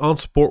Superkeeper is on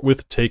support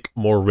with Take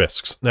More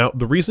Risks. Now,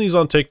 the reason he's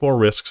on Take More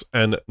Risks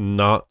and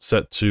not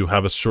set to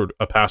have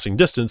a passing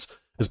distance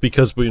is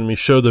because when we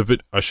show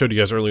I showed you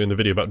guys earlier in the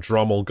video about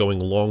Drommel going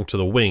long to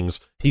the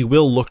wings, he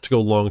will look to go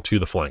long to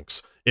the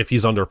flanks if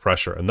he's under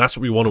pressure, and that's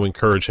what we want to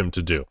encourage him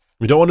to do.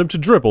 We don't want him to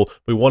dribble,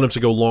 we want him to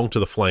go long to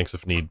the flanks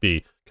if need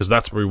be, because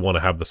that's where we want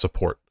to have the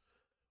support.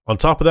 On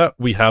top of that,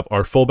 we have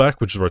our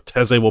fullback, which is where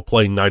Teze will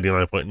play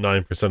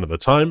 99.9% of the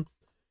time.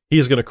 He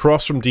is going to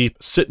cross from deep,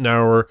 sit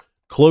narrower,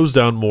 close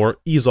down more,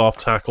 ease off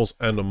tackles,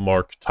 and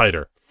mark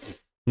tighter.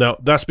 Now,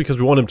 that's because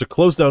we want him to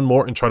close down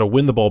more and try to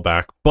win the ball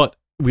back, but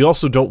we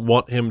also don't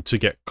want him to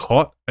get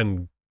caught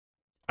and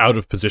out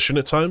of position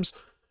at times,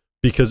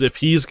 because if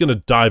he's going to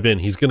dive in,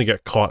 he's going to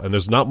get caught, and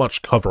there's not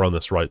much cover on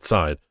this right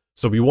side.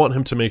 So we want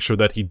him to make sure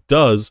that he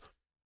does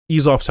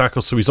ease off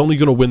tackles, so he's only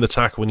going to win the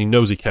tackle when he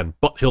knows he can,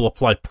 but he'll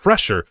apply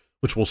pressure,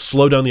 which will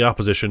slow down the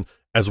opposition,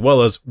 as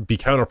well as be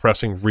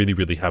counter-pressing really,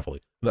 really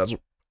heavily. And that's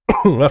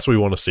what we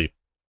want to see.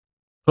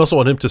 I also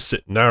want him to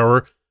sit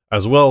narrower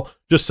as well,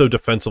 just so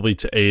defensively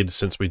to aid,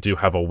 since we do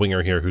have a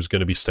winger here who's going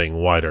to be staying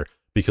wider.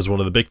 Because one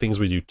of the big things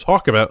we did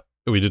talk about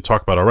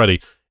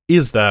already,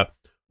 is that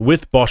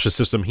with Bosz's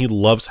system, he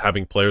loves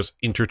having players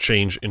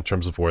interchange in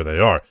terms of where they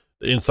are.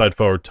 The inside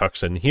forward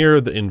tucks in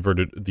here,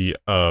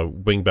 the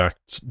wing back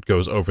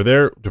goes over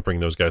there to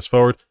bring those guys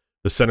forward.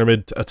 The center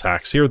mid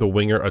attacks here, the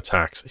winger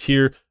attacks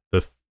here,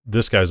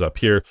 this guy's up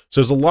here.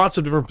 So there's lots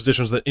of different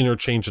positions that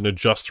interchange and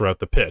adjust throughout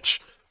the pitch,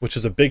 which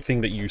is a big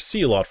thing that you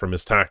see a lot from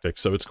his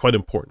tactics, so it's quite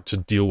important to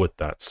deal with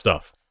that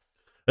stuff.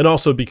 And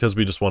also because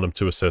we just want him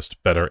to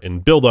assist better in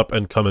build-up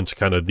and come into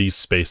kind of these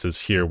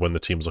spaces here when the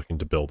team's looking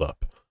to build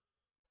up.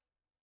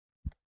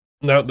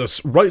 Now,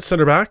 this right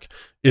center back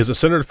is a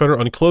center defender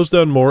on close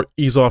down more,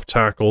 ease off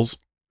tackles,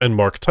 and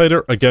mark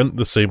tighter. Again,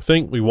 the same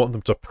thing. We want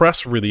them to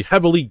press really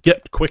heavily,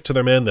 get quick to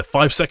their man. The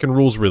 5-second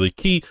rule is really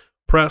key.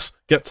 Press,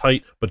 get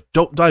tight, but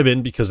don't dive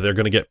in, because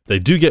they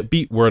do get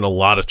beat. We're in a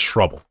lot of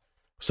trouble.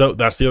 So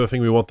that's the other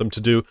thing we want them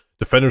to do.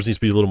 Defenders need to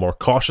be a little more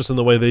cautious in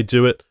the way they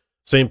do it.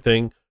 Same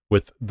thing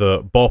with the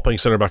ball-playing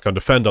center back on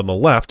defend on the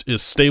left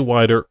is stay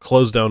wider,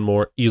 close down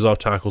more, ease off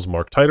tackles,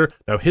 mark tighter.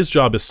 Now his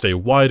job is stay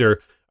wider,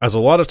 as a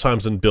lot of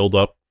times in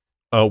build-up,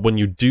 when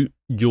you do,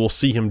 you'll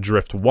see him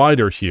drift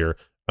wider here,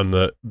 and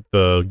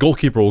the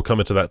goalkeeper will come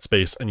into that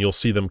space, and you'll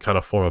see them kind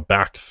of form a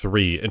back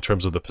three in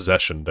terms of the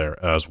possession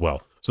there as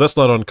well. So that's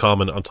not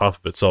uncommon on top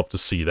of itself to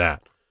see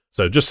that.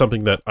 So just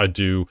something that I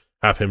do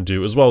have him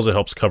do, as well as it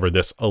helps cover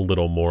this a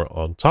little more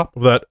on top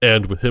of that.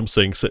 And with him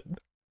saying sit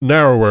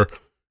narrower,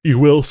 you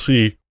will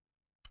see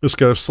this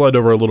kind of slide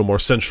over a little more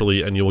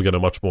centrally, and you will get a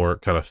much more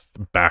kind of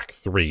back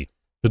three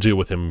to deal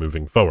with him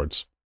moving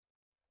forwards.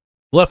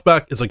 Left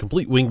back is a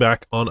complete wing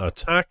back on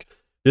attack.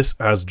 This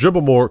has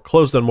dribble more,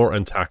 close down more,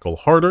 and tackle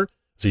harder.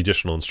 It's the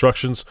additional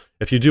instructions.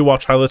 If you do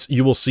watch highlights,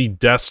 you will see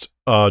Dest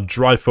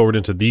drive forward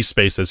into these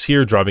spaces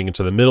here, driving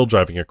into the middle,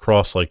 driving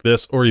across like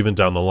this, or even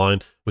down the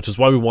line, which is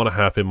why we want to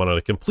have him on a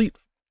complete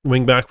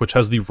wing back, which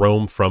has the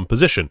roam from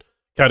position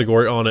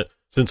category on it,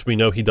 since we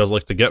know he does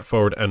like to get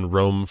forward and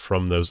roam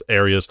from those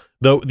areas.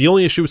 Though the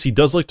only issue is he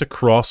does like to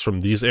cross from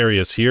these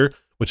areas here,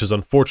 which is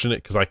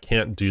unfortunate because I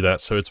can't do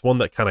that. So it's one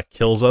that kind of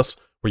kills us,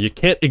 where you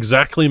can't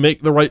exactly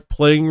make the right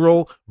playing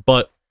role,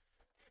 but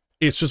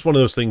it's just one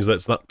of those things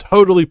that's not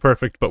totally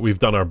perfect, but we've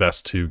done our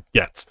best to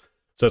get.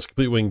 So that's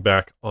complete wing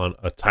back on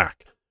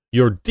attack.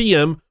 Your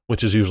DM,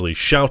 which is usually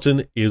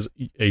Schouten, is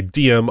a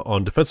DM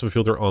on defensive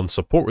midfielder on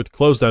support with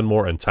close down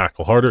more and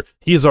tackle harder.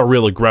 He is our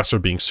real aggressor,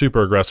 being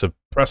super aggressive,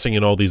 pressing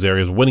in all these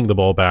areas, winning the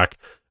ball back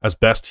as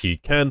best he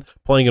can,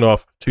 playing it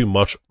off to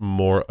much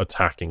more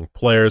attacking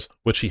players,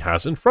 which he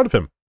has in front of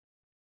him.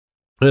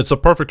 And it's a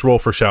perfect role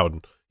for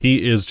Schouten.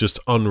 He is just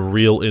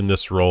unreal in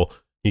this role.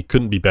 He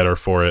couldn't be better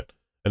for it.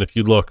 And if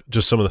you look,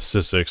 just some of the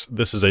statistics,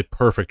 this is a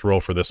perfect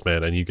role for this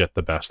man, and you get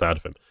the best out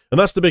of him. And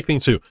that's the big thing,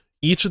 too.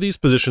 each of these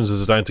positions is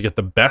designed to get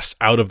the best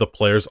out of the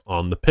players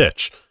on the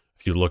pitch.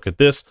 If you look at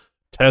this,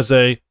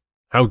 Teze,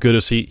 how good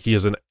is he? He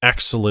is an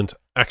excellent,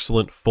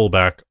 excellent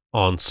fullback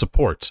on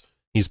support.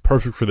 He's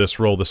perfect for this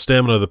role. The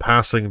stamina, the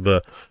passing,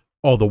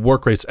 all the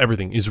work rates,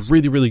 everything. He's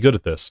really, really good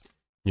at this.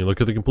 You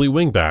look at the complete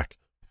wing back.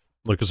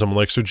 Look at someone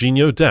like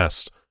Serginho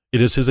Dest.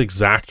 It is his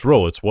exact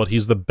role. It's what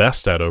he's the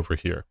best at over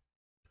here.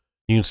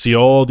 You can see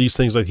all these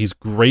things, like he's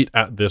great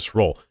at this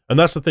role. And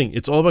that's the thing.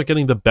 It's all about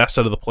getting the best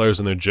out of the players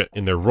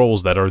in their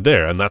roles that are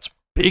there. And that's a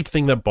big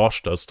thing that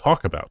Bosz does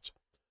talk about.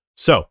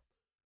 So,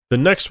 the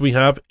next we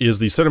have is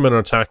the centerman on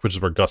attack, which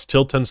is where Gus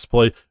Till tends to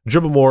play.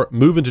 Dribble more,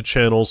 move into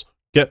channels,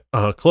 get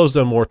close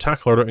down more,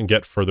 tackle harder, and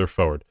get further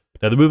forward.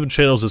 Now, the move in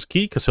channels is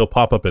key because he'll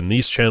pop up in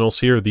these channels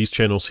here,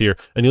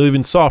 and you'll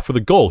even saw for the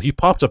goal, he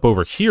popped up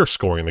over here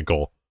scoring the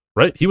goal,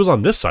 right? He was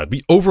on this side.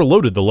 We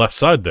overloaded the left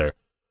side there.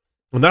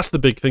 And that's the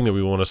big thing that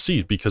we want to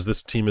see, because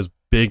this team is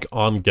big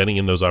on getting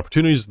in those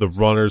opportunities, the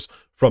runners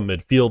from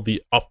midfield,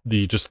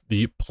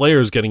 the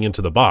players getting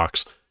into the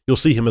box. You'll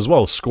see him as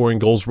well, scoring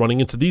goals running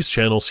into these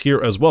channels here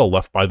as well,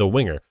 left by the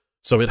winger.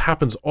 So it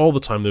happens all the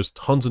time. There's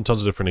tons and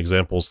tons of different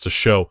examples to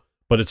show,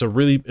 but it's a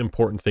really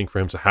important thing for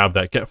him to have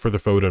that get further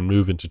forward and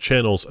move into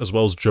channels, as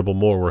well as dribble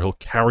more, where he'll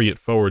carry it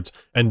forwards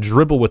and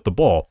dribble with the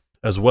ball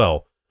as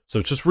well. So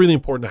it's just really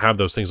important to have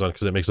those things on,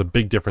 because it makes a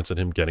big difference in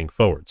him getting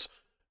forwards.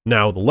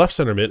 Now, the left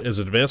center mid is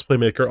an advanced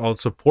playmaker on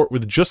support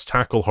with just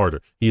tackle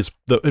harder. The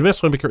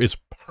advanced playmaker is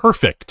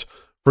perfect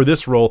for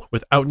this role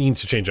without needing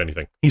to change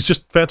anything. He's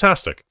just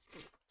fantastic.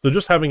 So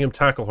just having him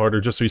tackle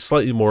harder, just so he's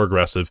slightly more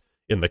aggressive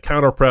in the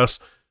counter press,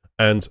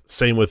 and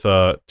same with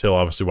Till,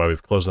 obviously why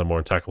we've closed them more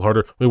and tackle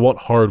harder. We want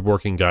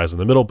hard-working guys in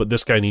the middle, but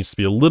this guy needs to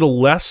be a little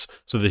less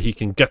so that he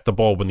can get the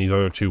ball when the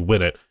other two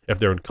win it if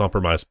they're in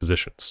compromised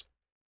positions.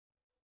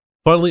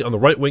 Finally, on the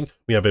right wing,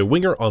 we have a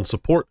winger on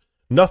support.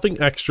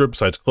 Nothing extra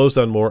besides close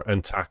down more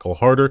and tackle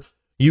harder.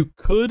 You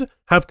could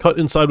have cut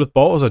inside with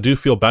ball, as I do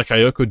feel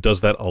Bakayoko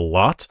does that a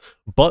lot,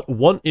 but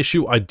one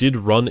issue I did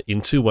run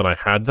into when I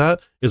had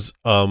that is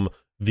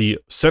the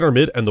center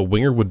mid and the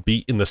winger would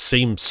be in the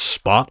same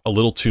spot a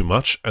little too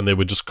much, and they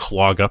would just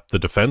clog up the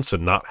defense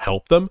and not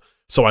help them.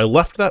 So I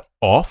left that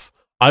off.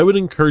 I would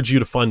encourage you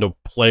to find a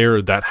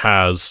player that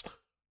has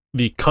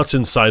the cuts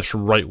inside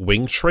from right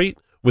wing trait,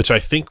 which I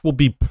think will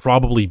be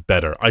probably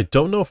better. I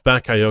don't know if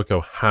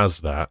Bakayoko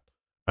has that,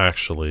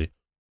 actually.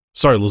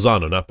 Sorry,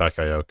 Lozano, not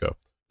Bakayoko,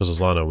 because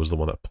Lozano was the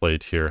one that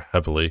played here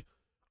heavily.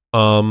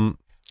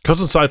 Cuts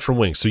inside from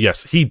wing. So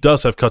yes, he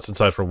does have cuts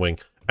inside from wing,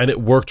 and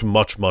it worked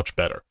much, much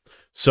better.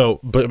 So,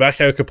 but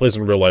Bakayoko plays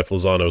in real life.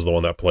 Lozano is the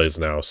one that plays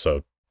now,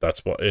 so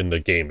that's what in the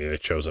game they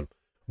chose him.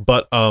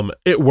 But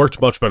it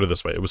worked much better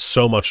this way. It was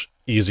so much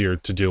easier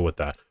to deal with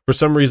that. For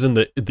some reason,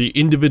 the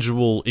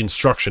individual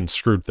instructions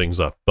screwed things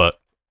up, but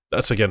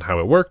that's again how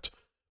it worked.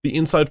 The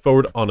inside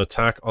forward on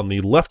attack on the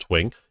left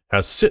wing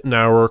has sit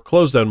narrower,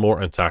 close down more,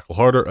 and tackle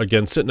harder.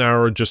 Again, sit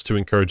narrower just to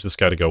encourage this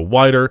guy to go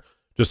wider,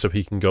 just so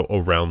he can go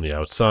around the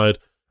outside.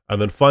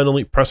 And then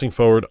finally, pressing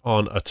forward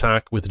on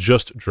attack with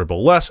just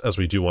dribble less, as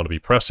we do want to be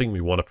pressing. We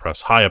want to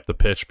press high up the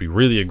pitch, be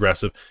really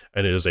aggressive,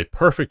 and it is a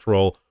perfect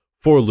role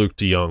for Luke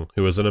de Jong,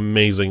 who is an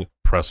amazing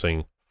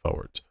pressing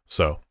forward.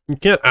 So, you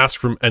can't ask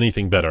for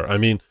anything better. I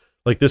mean,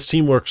 like, this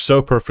team works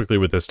so perfectly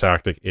with this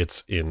tactic,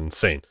 it's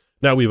insane.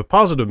 Now, we have a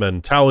positive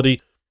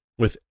mentality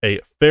with a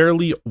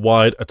fairly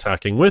wide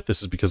attacking width.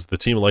 This is because the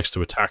team likes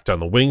to attack down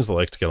the wings. They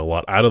like to get a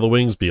lot out of the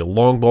wings, be it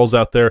long balls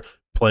out there,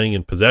 playing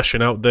in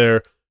possession out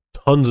there.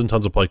 Tons and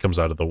tons of play come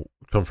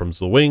from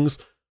the wings.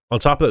 On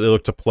top of that, they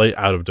look to play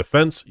out of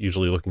defense,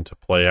 usually looking to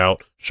play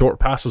out short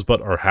passes,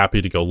 but are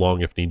happy to go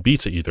long if need be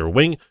to either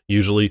wing.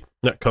 Usually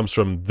that comes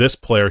from this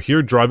player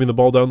here driving the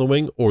ball down the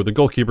wing, or the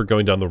goalkeeper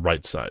going down the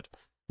right side.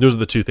 Those are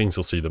the two things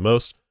you'll see the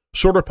most.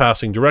 Shorter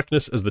passing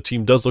directness, as the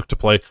team does look to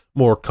play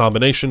more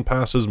combination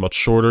passes, much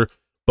shorter,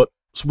 but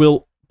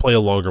will play a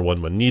longer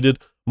one when needed.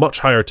 Much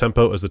higher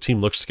tempo, as the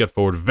team looks to get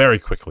forward very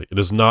quickly. It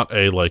is not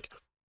a, like,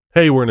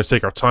 hey, we're going to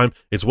take our time.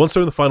 It's once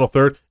they're in the final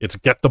third, it's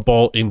get the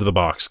ball into the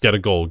box, get a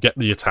goal, get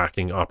the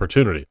attacking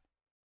opportunity.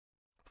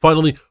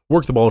 Finally,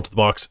 work the ball into the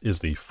box is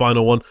the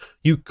final one.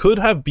 You could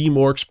have be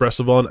more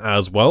expressive on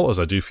as well, as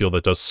I do feel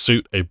that does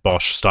suit a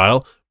Bosz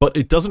style, but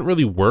it doesn't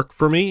really work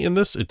for me in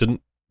this. It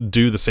didn't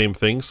do the same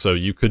thing, so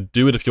you could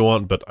do it if you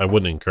want, but I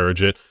wouldn't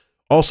encourage it.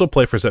 Also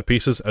play for set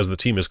pieces, as the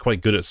team is quite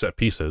good at set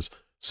pieces,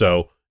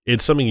 so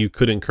it's something you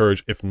could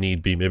encourage if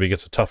need be. Maybe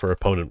against a tougher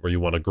opponent where you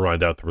want to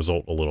grind out the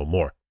result a little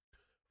more.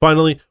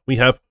 Finally, we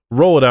have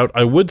roll it out.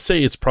 I would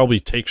say it's probably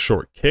take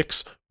short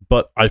kicks,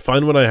 but I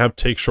find when I have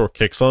take short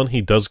kicks on,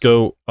 he does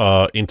go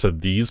into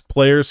these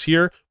players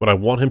here, but I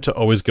want him to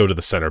always go to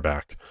the center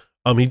back.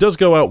 He does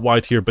go out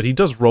wide here, but he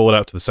does roll it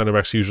out to the center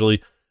backs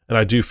usually, and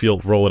I do feel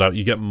roll it out.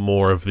 You get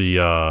more of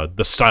the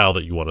style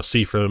that you want to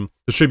see from him.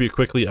 Distribute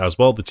quickly as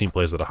well. The team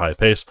plays at a high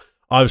pace.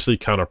 Obviously,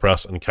 counter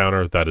press and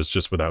counter, that is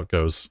just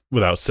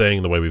without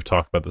saying the way we've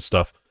talked about this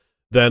stuff.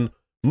 Then,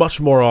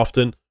 much more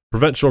often,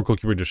 prevent short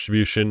goalkeeper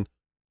distribution,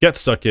 get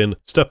stuck in,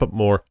 step up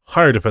more,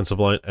 higher defensive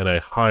line, and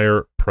a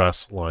higher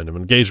press line of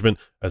engagement,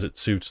 as it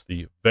suits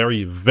the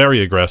very,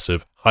 very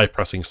aggressive,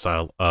 high-pressing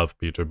style of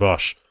Peter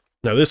Bosz.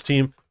 Now, this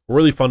team,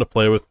 really fun to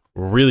play with,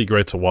 really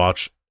great to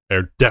watch.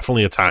 They're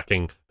definitely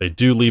attacking. They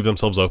do leave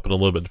themselves open a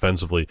little bit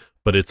defensively,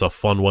 but it's a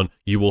fun one.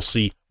 You will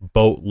see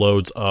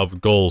boatloads of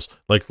goals.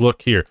 Like,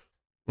 look here.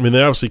 I mean,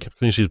 they obviously kept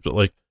clean sheets, but,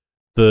 like,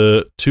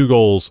 the 2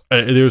 goals,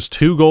 there's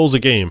 2 goals a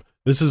game.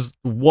 This is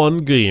one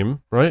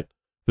game, right?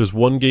 There's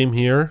one game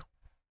here.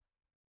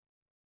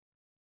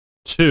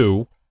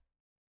 2,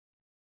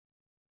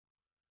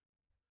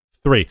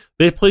 3.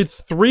 They played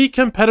 3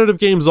 competitive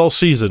games all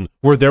season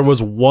where there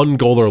was 1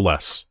 goal or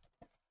less.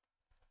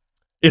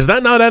 Is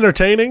that not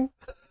entertaining?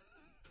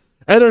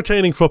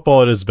 Entertaining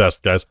football at its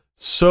best, guys.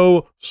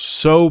 So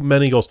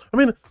many goals. I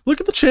mean, look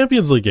at the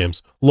Champions League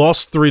games.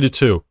 Lost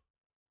 3-2.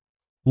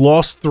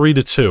 Lost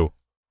 3-2.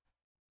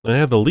 And they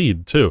had the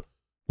lead, too.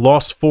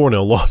 Lost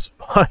 4-0. Lost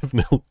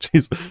 5-0.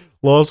 Jeez.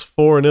 Lost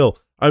 4-0.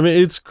 I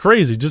mean, it's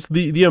crazy. Just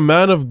the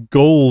amount of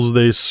goals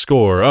they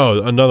score.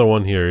 Oh, another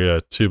one here. Yeah,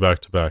 2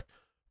 back-to-back.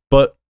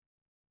 But,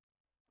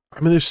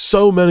 I mean, there's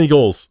so many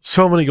goals.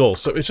 So many goals.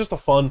 So it's just a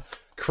fun,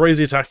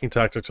 crazy attacking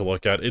tactic to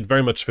look at. It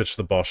very much fits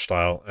the Bosz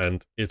style,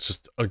 and it's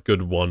just a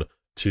good one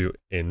to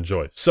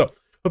enjoy. So,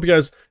 hope you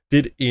guys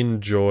did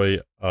enjoy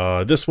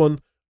this one.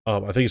 I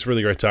think it's a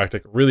really great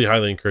tactic. Really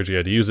highly encourage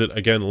you to use it.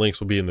 Again, links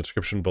will be in the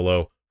description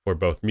below for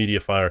both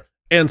Mediafire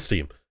and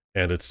Steam.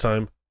 And it's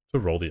time to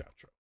roll the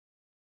outro.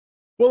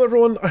 Well,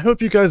 everyone, I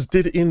hope you guys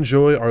did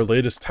enjoy our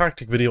latest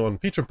tactic video on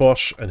Peter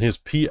Bosz and his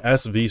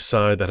PSV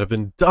side that have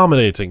been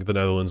dominating the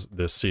Netherlands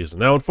this season.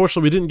 Now,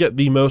 unfortunately, we didn't get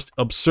the most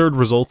absurd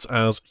results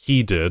as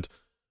he did.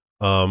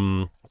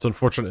 It's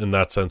unfortunate in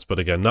that sense, but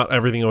again, not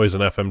everything always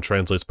in FM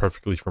translates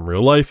perfectly from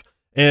real life,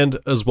 and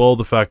as well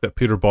the fact that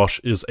Peter Bosz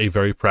is a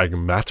very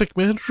pragmatic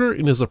manager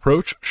in his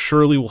approach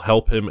surely will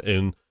help him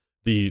in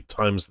the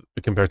times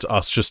compared to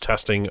us just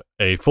testing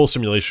a full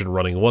simulation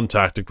running one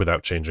tactic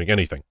without changing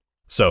anything.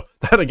 So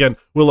that, again,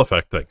 will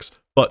affect things.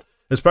 But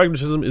his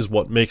pragmatism is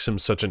what makes him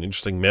such an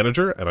interesting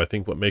manager, and I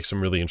think what makes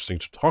him really interesting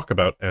to talk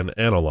about and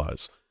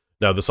analyze.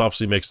 Now, this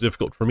obviously makes it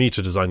difficult for me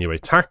to design you a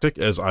tactic,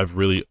 as I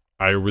really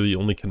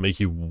only can make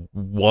you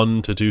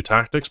 1 to 2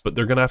 tactics, but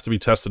they're going to have to be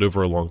tested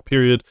over a long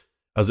period,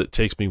 as it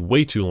takes me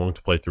way too long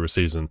to play through a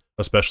season,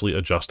 especially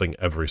adjusting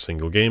every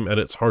single game, and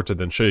it's hard to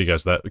then show you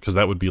guys that, because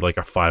that would be like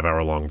a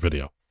 5-hour-long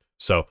video.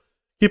 So,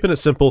 keeping it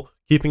simple,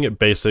 keeping it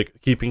basic,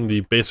 keeping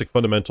the basic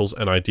fundamentals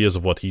and ideas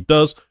of what he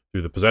does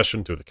through the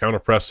possession, through the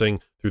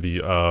counter-pressing, through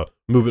the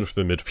movement for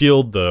the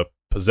midfield, the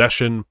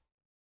possession,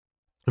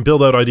 and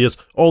build out ideas,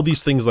 all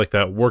these things like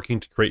that, working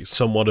to create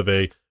somewhat of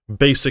a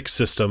basic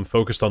system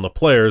focused on the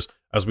players.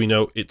 As we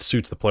know, it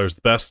suits the players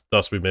the best,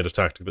 thus we've made a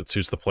tactic that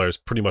suits the players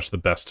pretty much the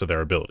best to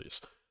their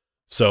abilities.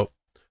 So,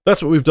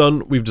 that's what we've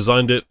done. We've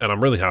designed it, and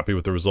I'm really happy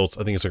with the results.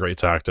 I think it's a great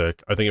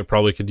tactic. I think it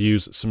probably could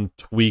use some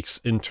tweaks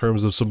in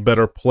terms of some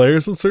better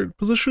players in certain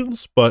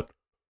positions, but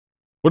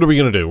what are we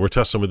going to do? We're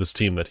testing with this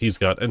team that he's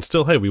got, and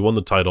still, hey, we won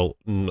the title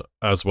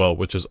as well,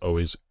 which is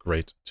always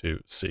great to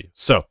see.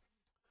 So,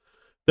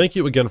 thank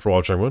you again for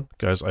watching, everyone.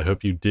 Guys, I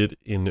hope you did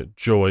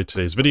enjoy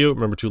today's video.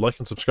 Remember to like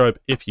and subscribe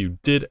if you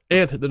did,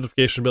 and hit the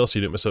notification bell so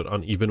you don't miss out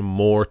on even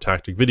more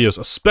tactic videos,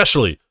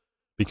 especially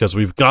because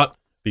we've got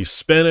the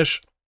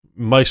Spanish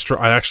Maestro.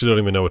 I actually don't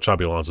even know what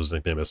Xabi Alonso's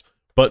nickname is,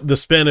 but the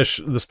Spanish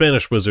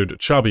wizard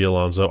Xabi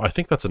Alonso. I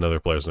think that's another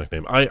player's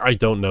nickname. I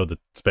don't know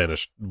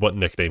what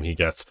nickname he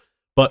gets,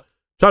 but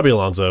Xabi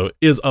Alonso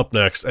is up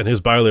next, and his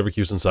Bayer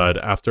Leverkusen side,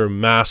 after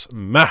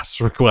mass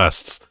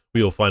requests,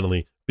 we will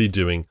finally be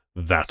doing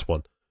that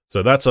one.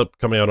 So that's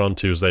coming out on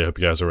Tuesday. I hope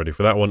you guys are ready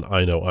for that one.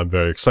 I know I'm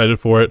very excited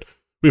for it.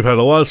 We've had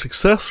a lot of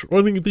success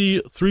running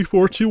the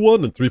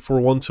 3-4-2-1 and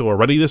 3-4-1-2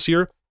 already this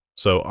year.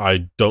 So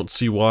I don't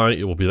see why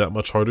it will be that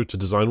much harder to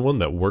design one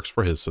that works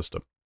for his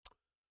system.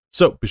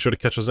 So be sure to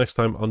catch us next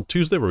time on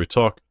Tuesday, where we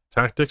talk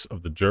tactics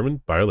of the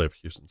German Bayer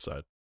Leverkusen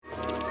side.